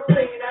fan wrong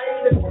stain.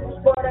 I ain't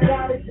a but I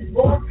got it. Just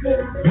walk to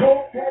the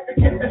home, had to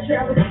get the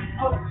shower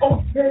up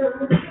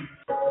open.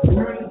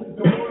 Rain is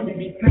the one to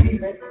be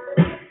famous.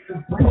 The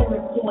brain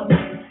is so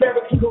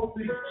unnecessarily go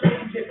through these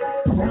changes.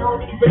 I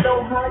don't even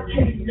know how I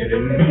changed it.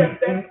 Except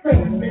that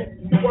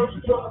statement. Worst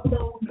drug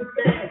known to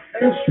man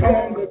and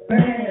stronger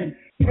than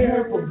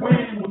heroin.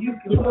 When you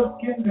can look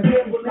in the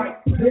mirror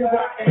like, here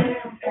I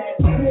am, and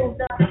still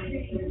not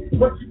see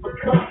what you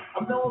become.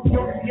 I'm known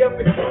guilty of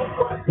it,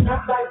 but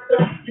not like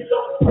them. You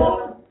lost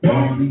one.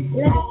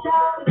 Let's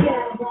all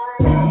get one.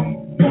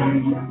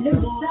 You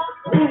lost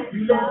one.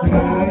 You lost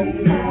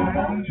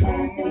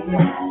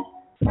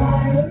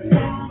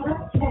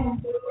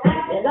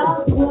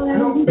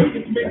no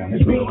biggest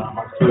makes me.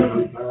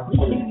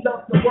 She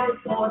loves to work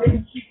on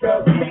it, she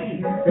does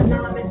me. And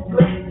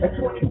honestly, at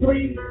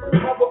 23, I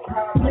will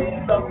probably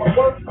love my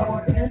work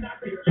on it, and I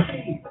think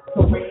she.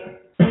 So we,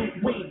 it's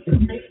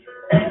me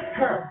and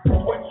her.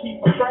 What she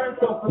prefers,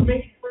 so for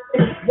me,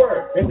 it's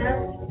work. And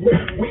that's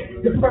when we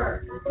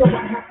defer. So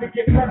I have to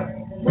give her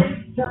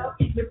free time,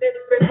 even if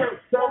it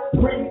hurts. So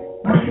free,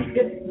 money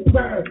is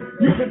deserved.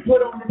 You can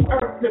put on this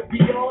earth to be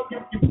all you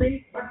can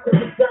be. That's the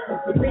reserve.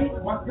 For me,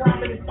 my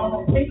time is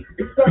on me.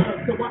 It's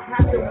served. So I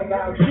have to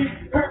allow she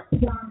her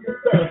time to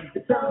serve. The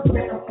time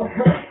down for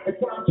her. The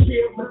time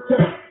she'll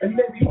return. And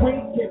maybe we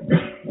can be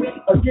we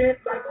again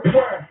like we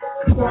were.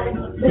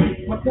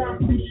 Finally, my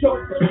time's too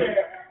short to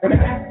share. And I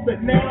ask her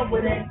now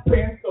it ain't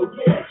fair. So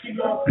yeah, she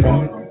loves me.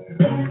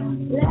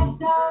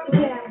 Let's all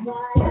get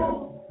right.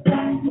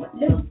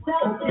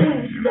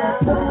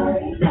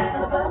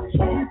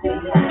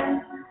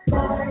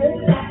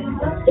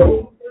 Look so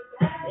good.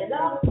 When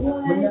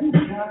I'm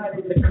tired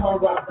in the car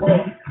I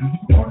brought,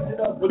 wanted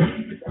to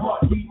believe his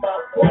heart be my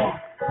fault.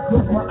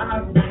 Close my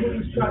eyes and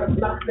please try to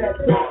block that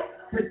thought.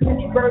 The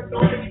penny birds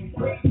on me,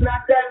 please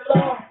not that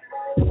long.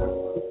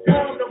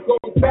 Time don't go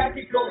back,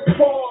 it goes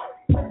forward.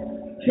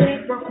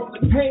 Can't run from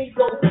the pain,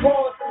 goes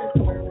forward.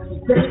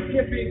 Then it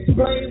can be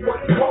explained what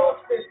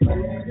caused it.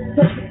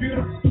 Such a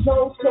beautiful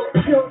soul, so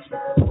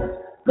children.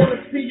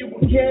 Gonna see you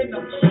again,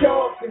 I'm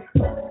sure.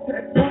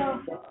 That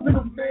time,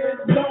 little man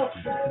lost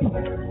you.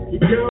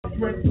 Your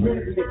girlfriend's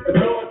missing it, the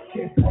Lord's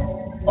kiss.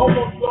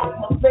 Almost lost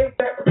my faith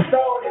that was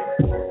started.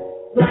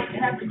 Like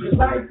having your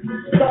life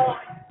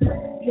restarted.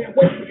 Can't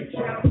wait for your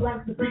child's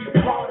life to be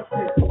a part of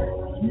it.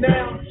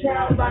 Now,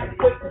 child life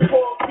waiting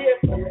for a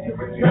gift to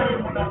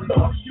return when I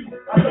lost you.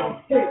 I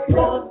lost it.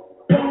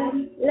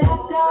 Let's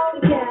all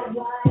get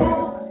one.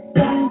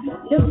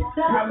 Look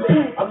so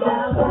good. I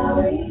lost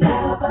it.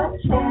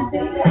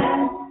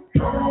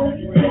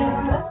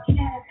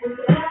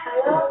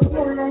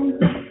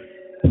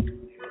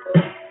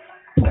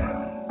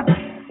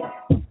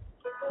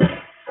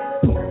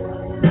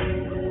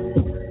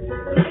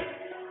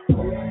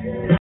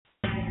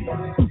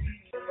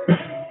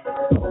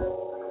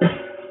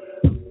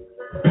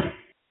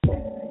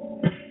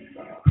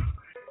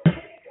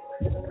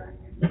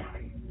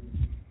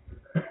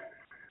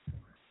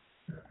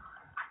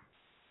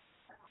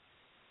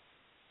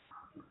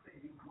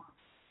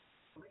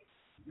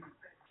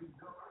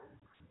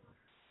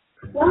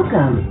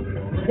 Welcome.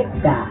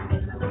 TikTok,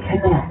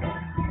 Connect,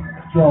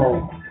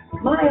 Joel,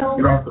 Miles,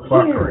 Get off the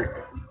fuckery.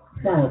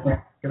 Celebrate.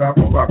 Get off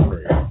the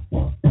fuckery.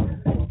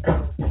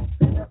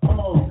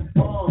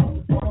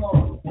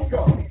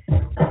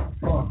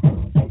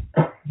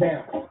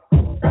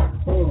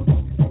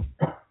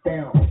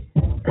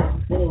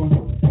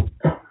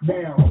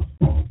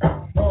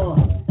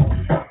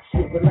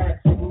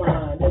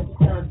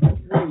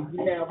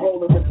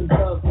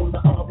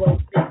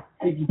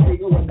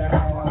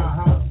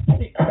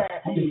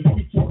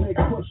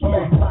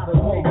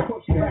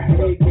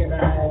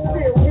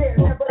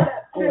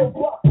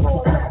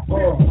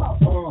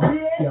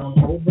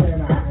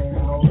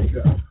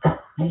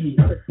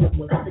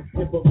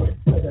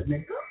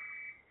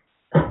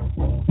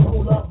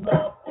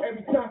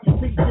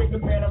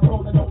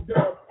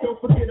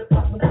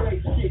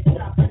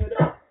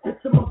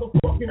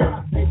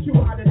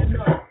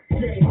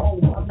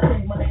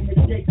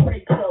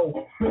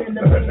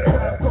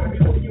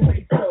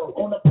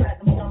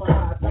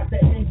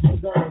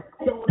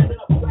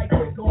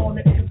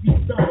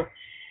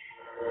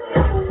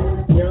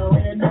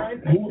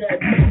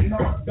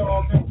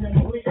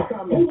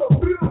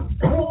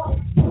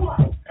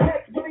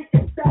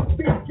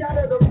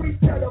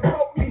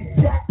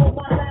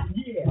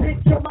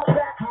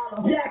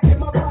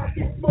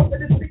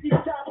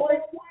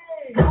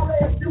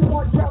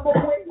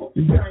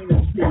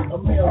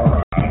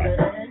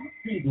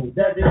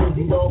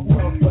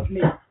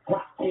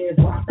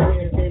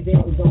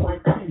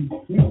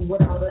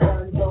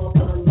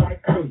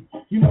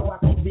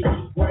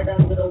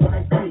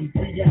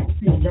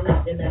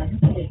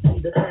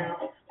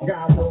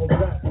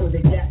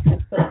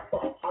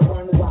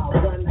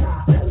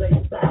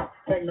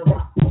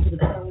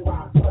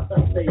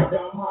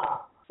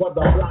 For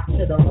the block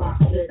shit, a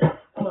rock shit,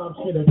 club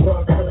shit, a drug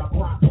drug, should I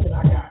pop, should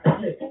I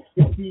got shit?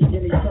 You see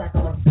any track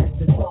on a fix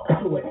and talk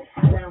to it.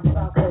 Down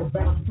south, so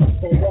bounce,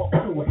 people walk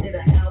to it. In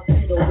and out,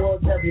 see the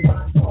woods,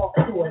 everybody talk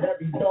to it.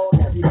 Every dog,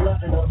 every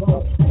blunt in the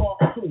hood, talk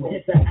to it.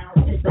 Get the out,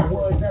 get the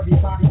woods,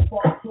 everybody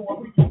talk to it.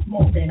 We keep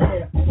smoking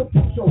here, put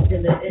the choke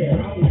in the air.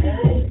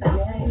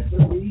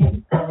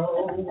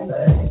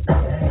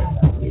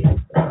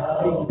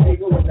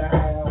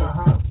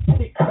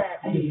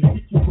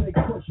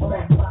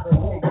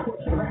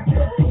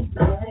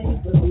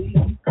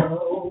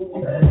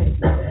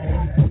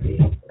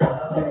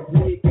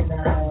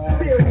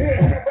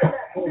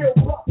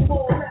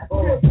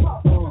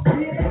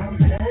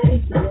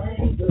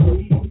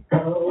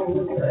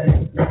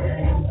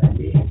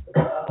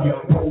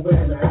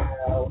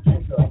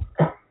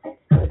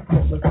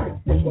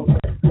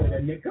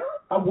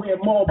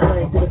 More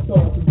brain to the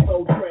soul and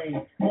soul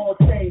train. More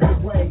change the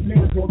brain.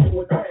 Niggas gon'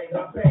 do a thing.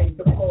 I bang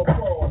the floor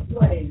floor.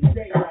 Flame.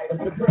 Daylight of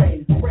the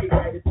brain. Spray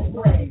right at the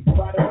brain.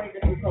 By the way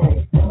that you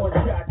know. One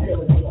shot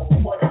killing ya.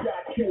 One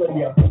shot killing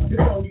ya.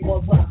 There's only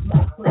one rock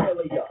not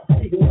familiar.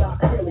 Eagle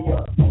not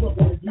failure.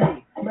 Looking at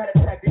me. Matter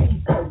of fact, the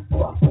East Coast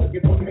fuck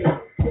looking for me.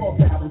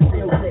 4 albums,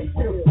 still day,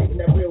 still taking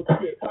that real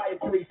shit. Fire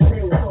 3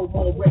 still so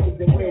more records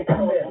than Will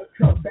Smith.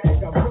 Come back,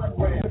 I run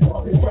round.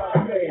 Fucking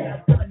drive man.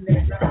 I've done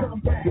that. Now come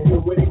back and do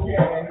it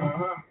again.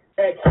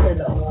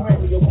 Ex-winner,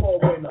 Grammy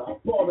Award winner,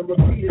 falling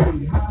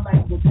repeatedly,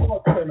 highlights the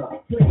sports center.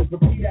 Please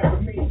repeat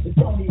after me, it's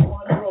only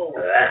one rule.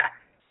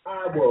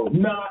 I will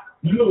not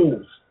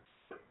lose.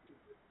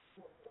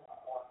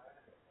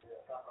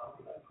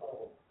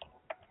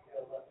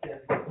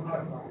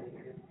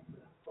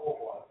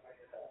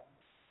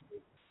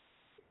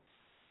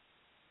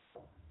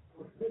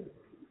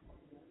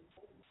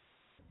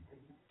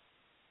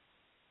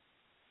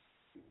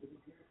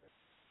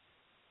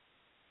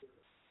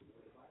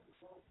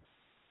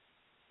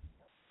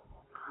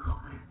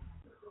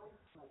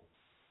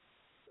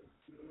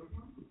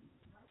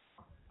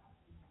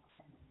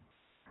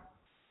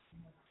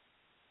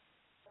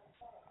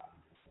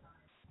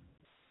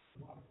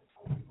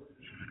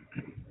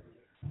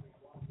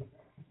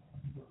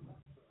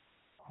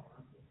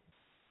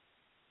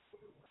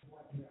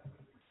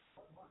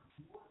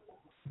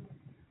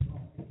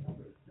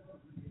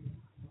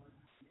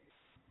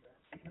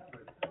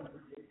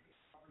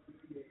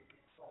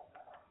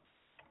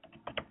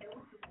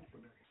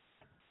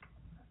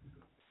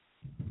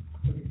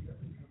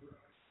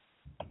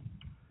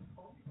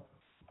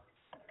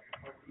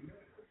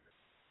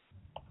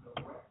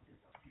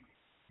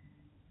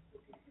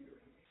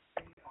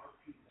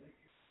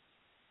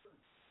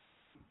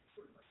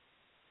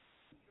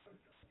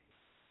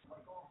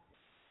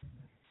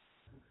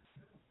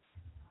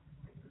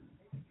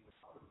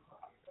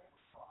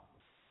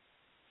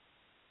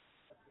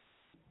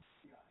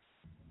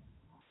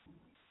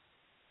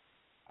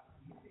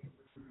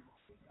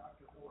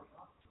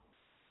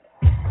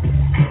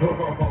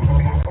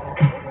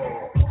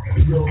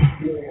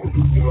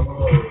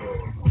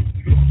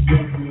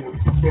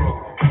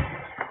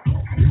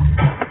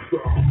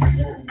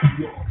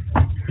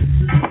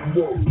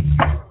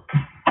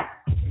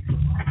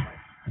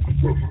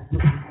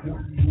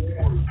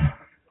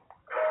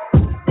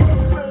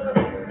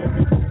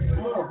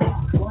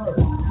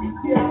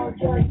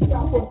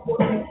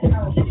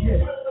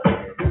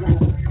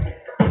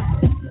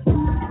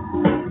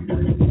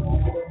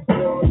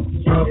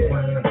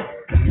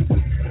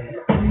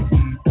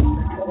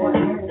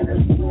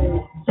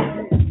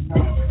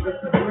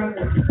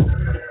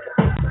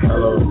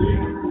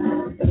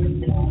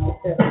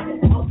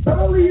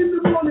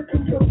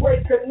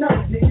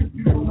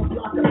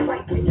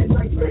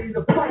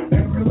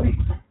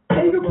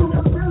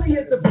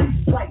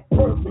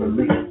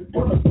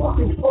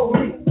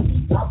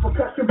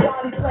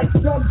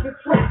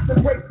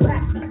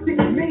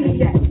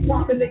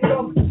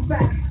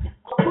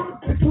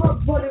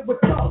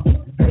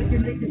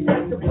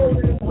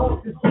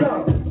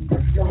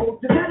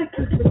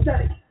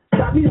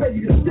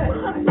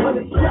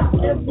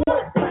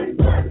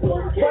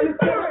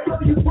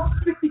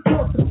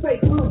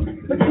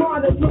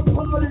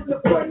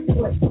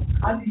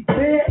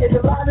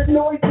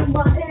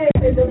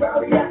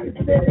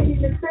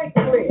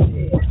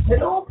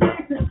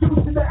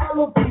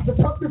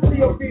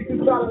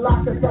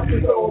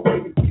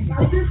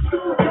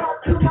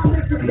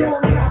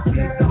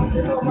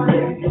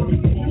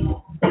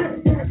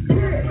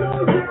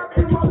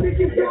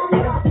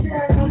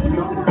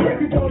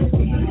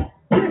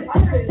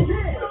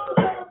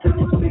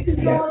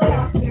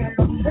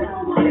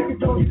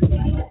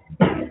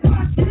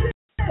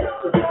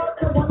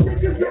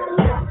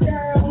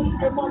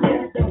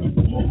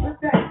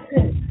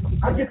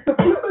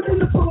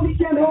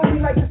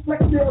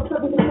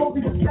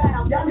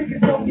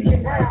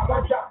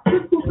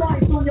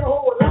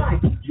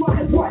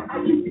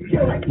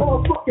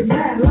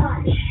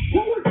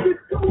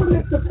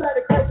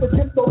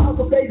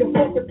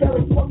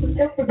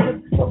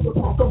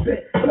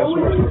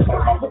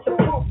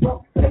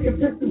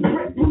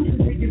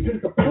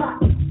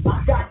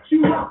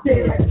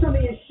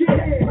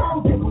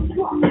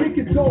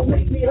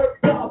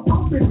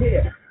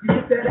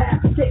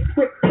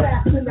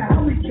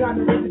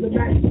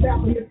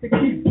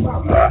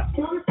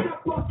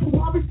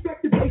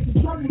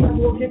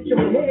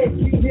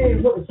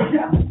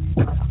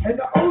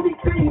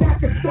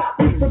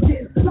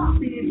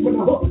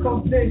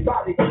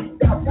 everybody.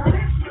 Now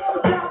this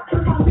goes out to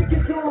my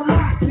niggas on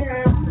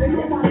lockdown, and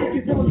all my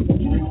niggas on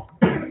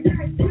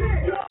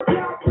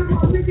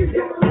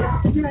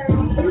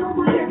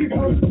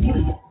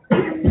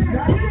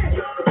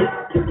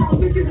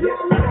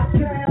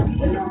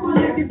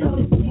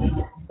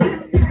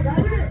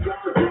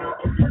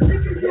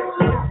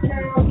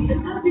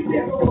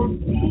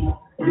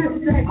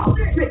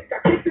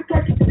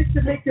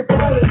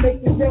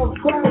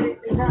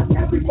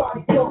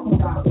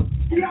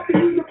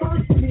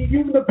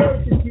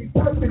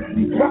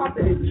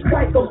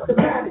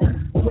psychosomatic.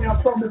 Where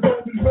I'm from is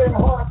only real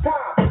hard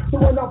time. So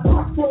when I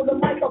bust on the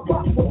mic, I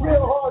bust with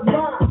real hard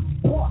rhymes.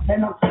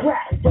 And I'm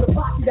strapped for the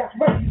posse that's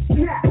ready to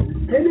snap.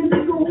 And the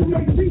nigga who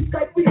make beats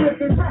like we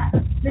live in rap.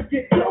 You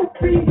get no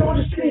feed on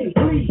the scene,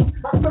 please.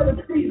 I serve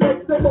seeds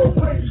like some old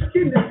place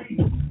skin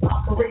disease.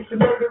 Operation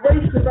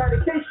Murderation,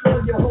 eradication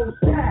on your whole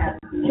staff.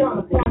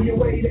 Trying to find your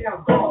way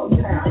down, God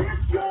now.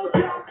 This goes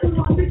out to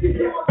my niggas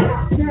on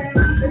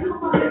lockdown. And all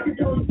my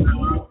niggas on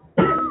the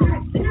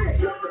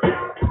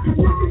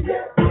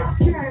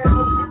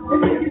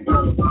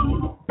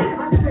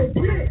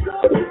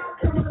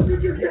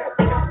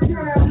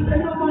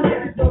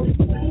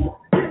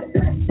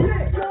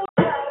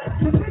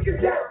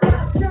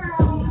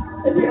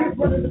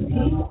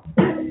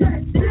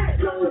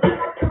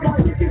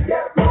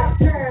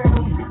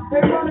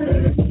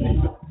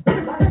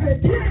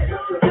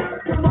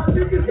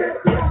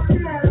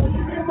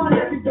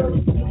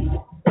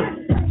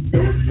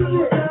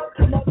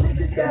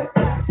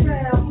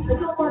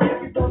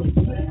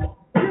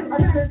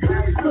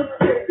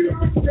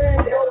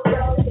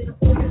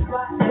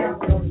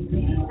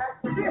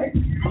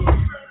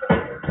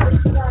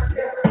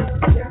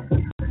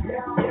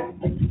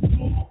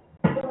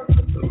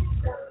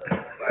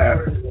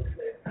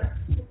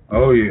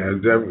Oh yeah,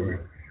 definitely.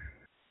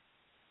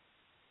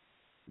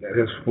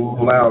 That is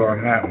full out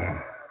on that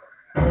one.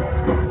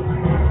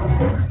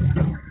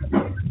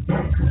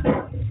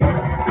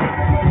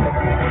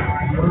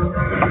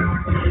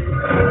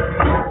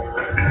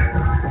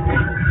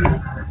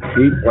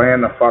 Keep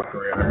playing the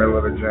fuckery in the middle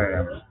of the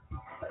jams.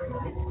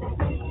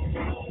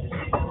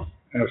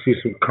 I see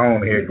some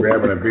cone here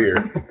grabbing a beer.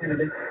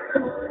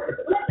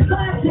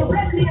 Your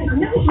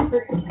information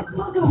for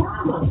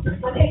Futurama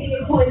on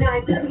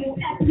 88.9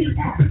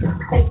 WSBS.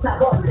 Thanks a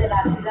lot de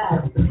la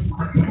ciudad.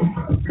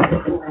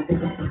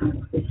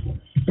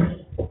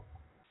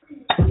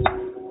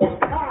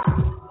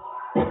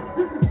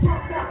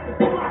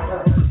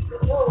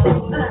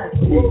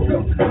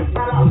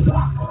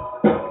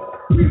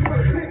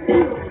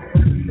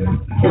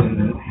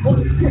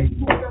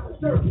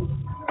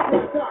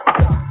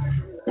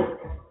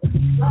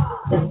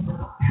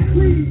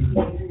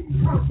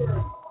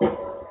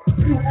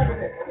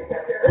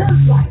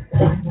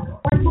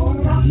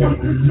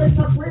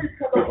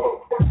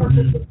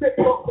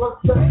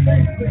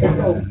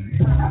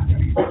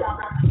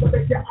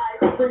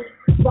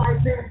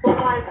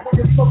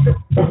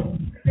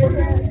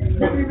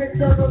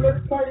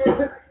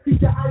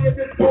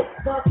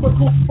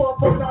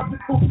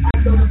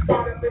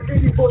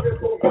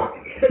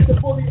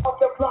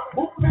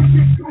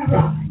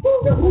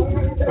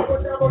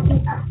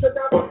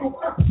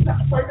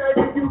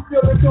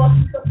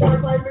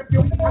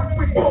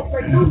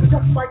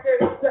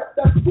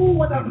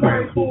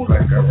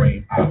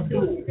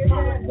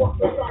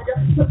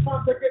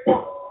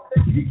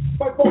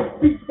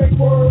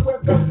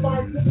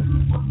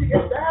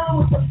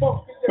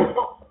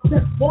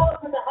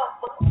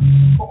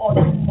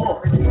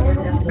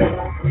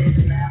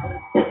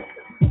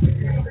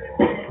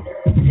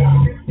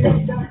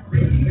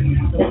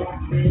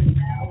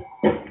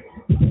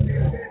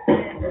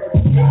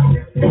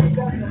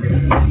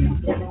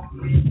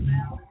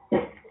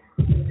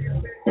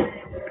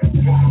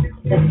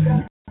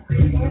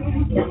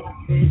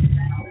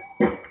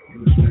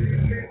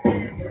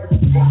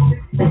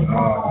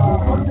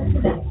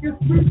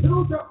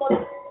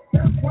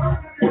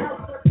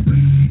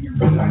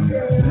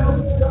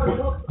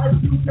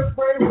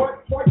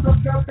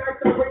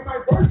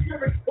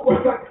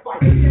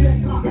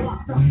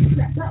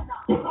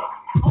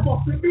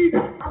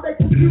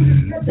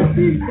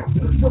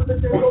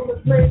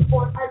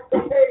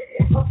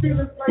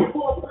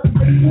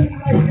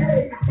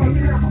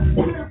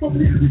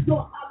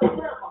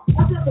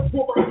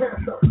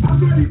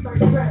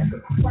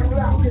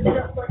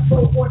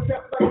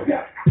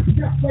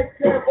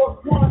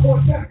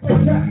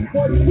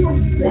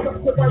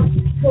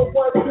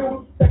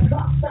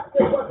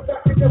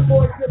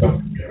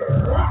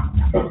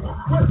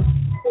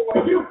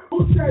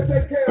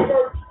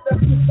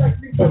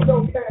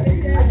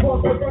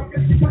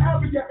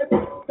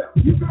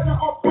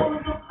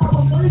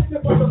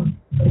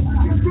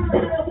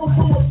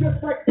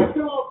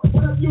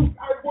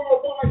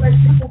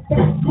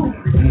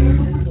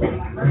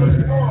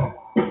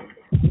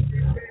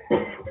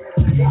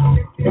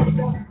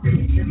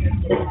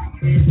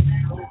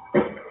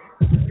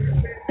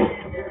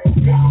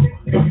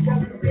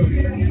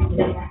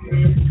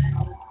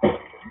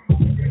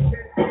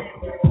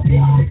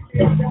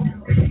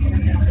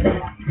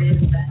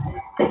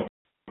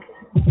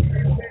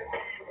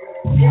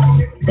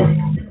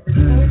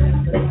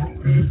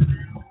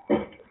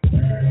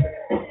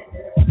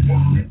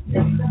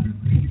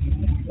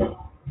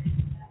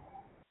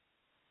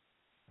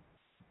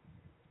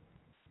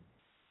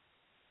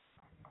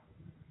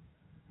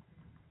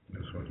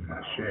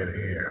 my shit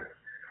here.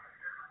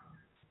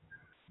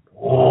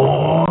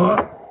 Oh.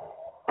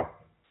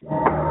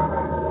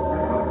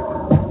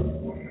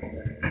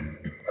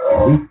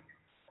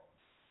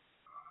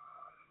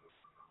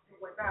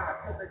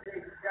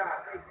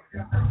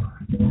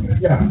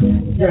 Yeah,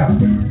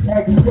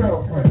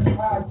 ex-girlfriend,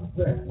 how you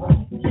been?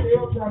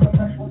 Still trying to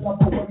mess with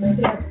other women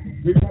here.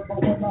 Remember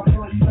when I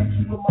first met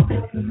you in my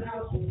cousin's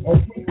house? A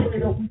week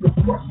later, we was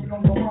crushing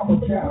on your mama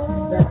couch.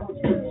 That was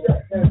the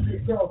check, that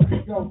big girl,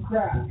 big don't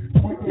cry.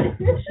 When it's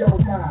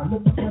showtime,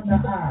 look in the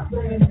eye,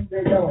 saying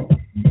they don't.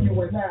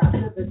 You and I,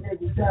 living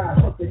every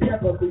time, but they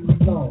never leave me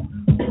alone.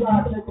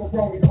 Try to take a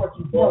roll what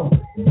you blow.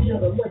 You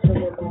should've listened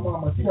when my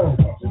mama showed.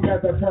 She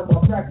had to turn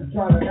my back and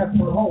try to F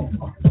my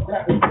home.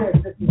 That was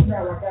it, this is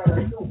now I got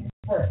a new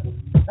friend.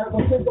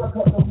 Ever since I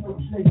cut the blue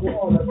shade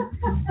on her,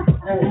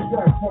 and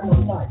strike from the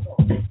light.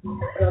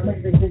 And I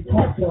make it get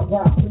quite your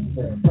black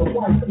fever, a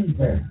white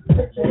fever.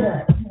 Picture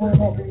that, you went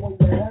on me when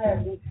you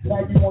had me,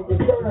 now you on your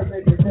third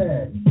baby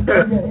dad. You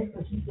hate to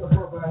see your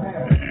brother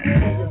have.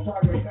 You're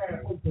trying to pass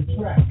with the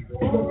track.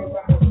 Looking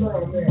like a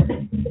girl, man,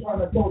 trying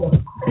to throw the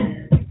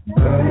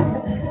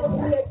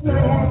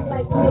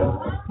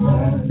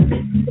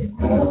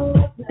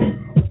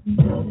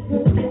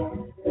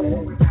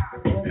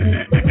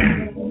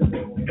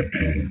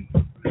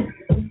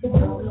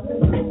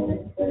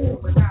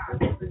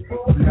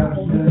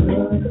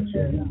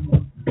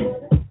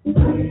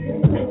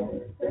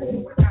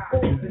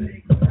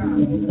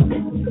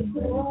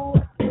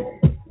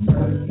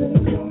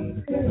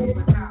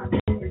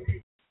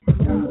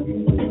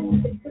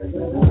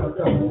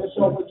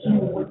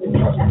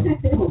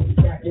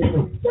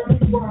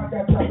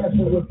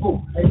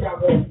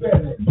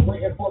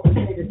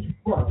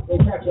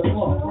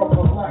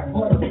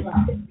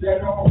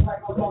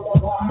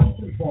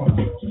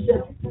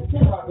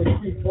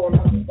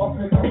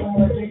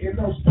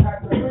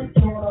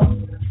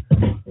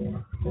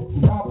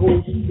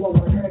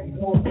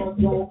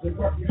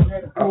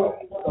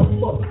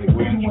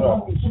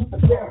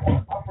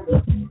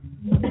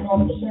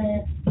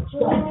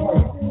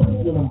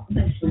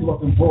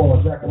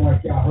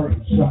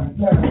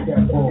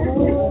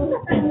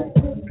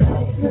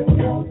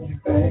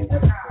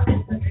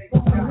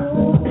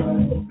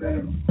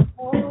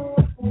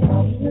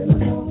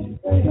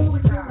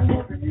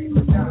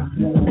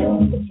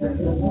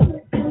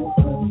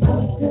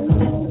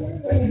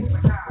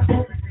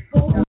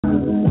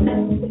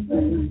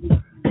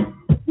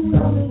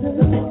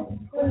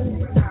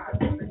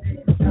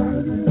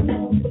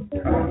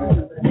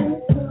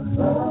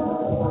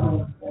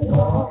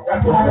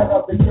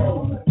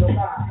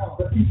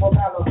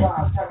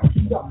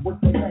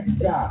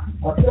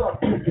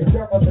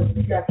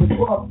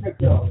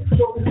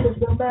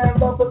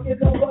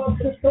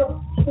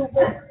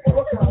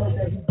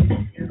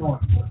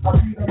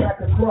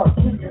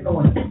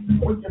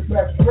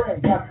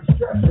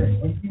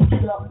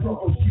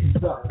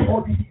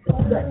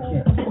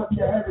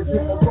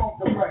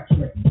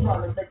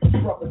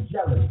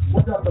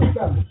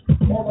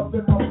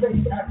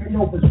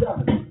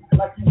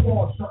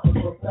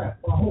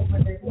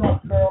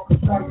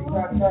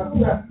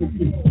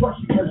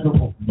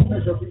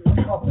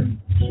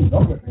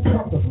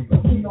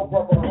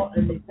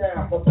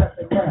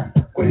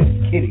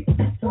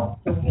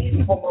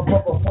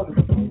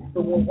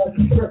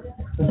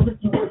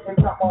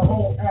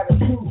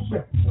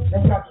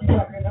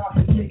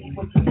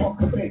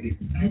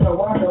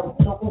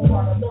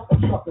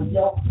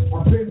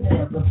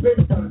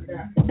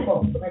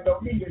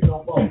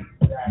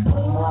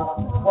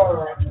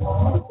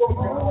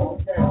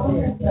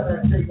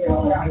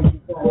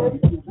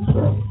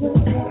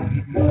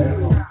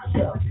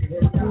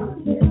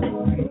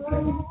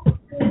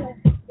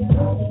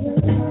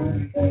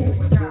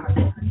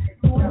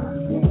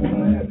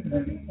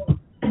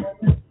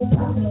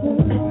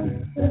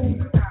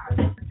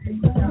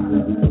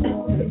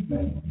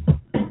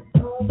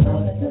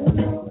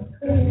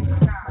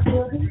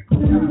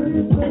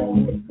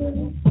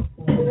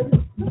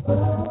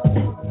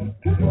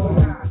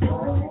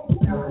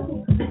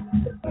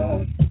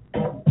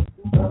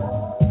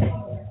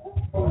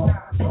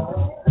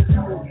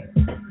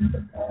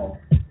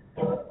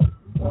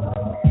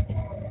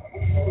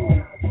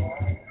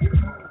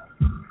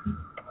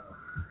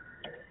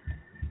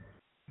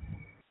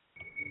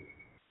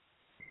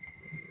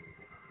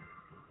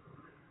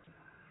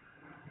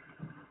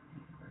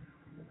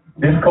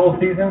This cold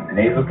season,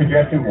 nasal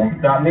congestion won't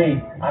stop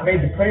me. I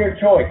made the clear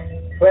choice,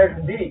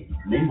 Claritin D.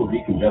 Nasal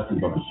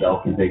decongestant on the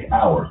shelf can take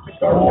hours to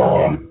start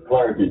working.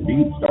 Claritin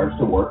D starts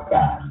to work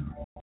fast.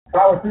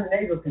 Power through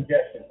nasal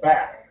congestion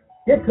fast.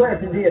 Get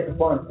Claritin D at the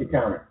pharmacy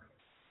counter.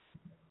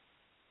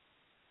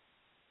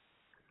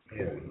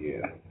 Hell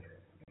yeah.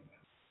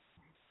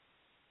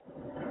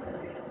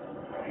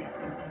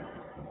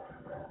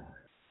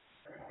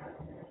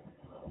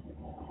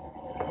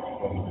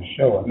 On the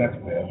show, and that's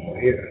where I'm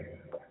here.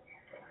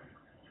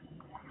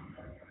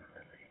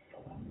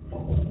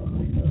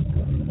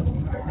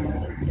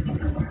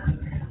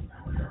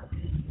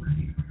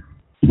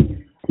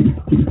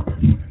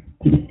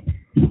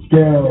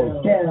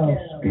 Skills.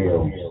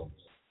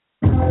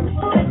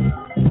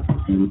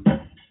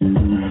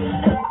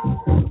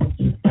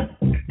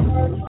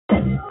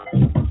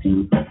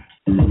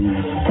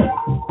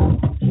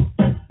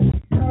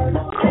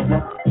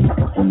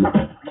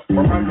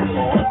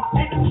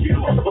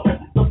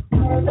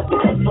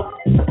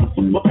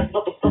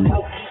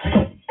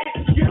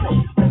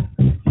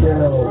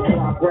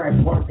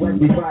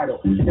 We vital.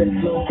 This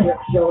slow flip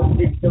show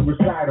speaks the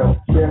recital.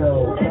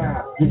 Chill,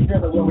 nah, we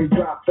feel it when we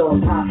drop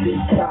those hot beats,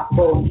 top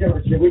foes,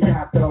 killer shit. We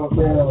got those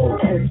real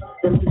kicks.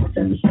 The music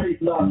that the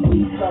street loves.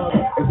 We love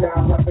is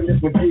now weapon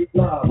this with deep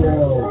love.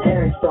 Real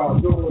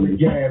gangstar, rule it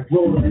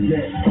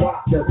again,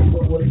 watch us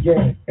rule it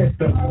again. It's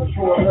the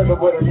true living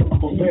with a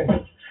musical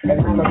business. And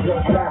I'm a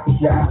just rapper,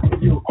 yeah, I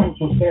give you a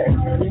crucial thing.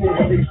 You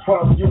need at least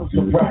 12 years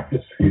to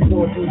practice. You're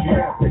so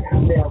enthusiastic,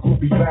 nails will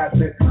be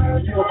faster.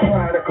 Still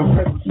trying to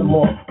convince some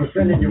more.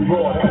 Presenting your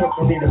raw, that's what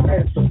you need a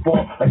pencil for.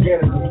 Again,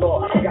 it's the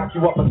law, got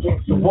you up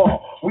against the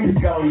wall. We the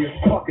gulliest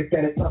fuckers,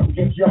 and it's up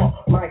against y'all.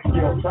 My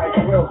skills, tight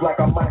drills like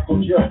I'm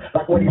Michael Jill.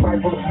 Like when he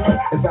rifles the gun,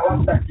 it's how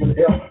I stack to the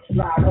hill.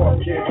 Slide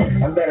on, kid,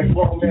 and let it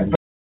grow, man.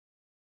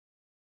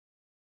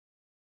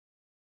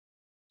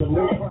 The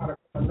new product,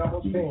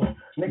 another thing.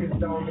 Niggas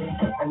don't need,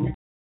 and you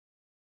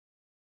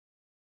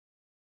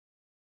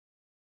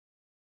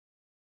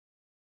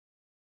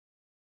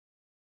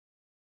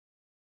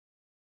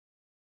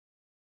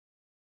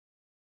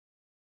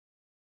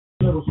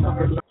little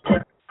suckers like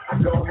that.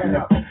 I go head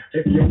up.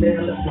 If you're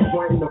there, let's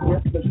explain the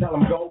whip and tell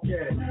them go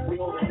get it. We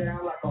hold it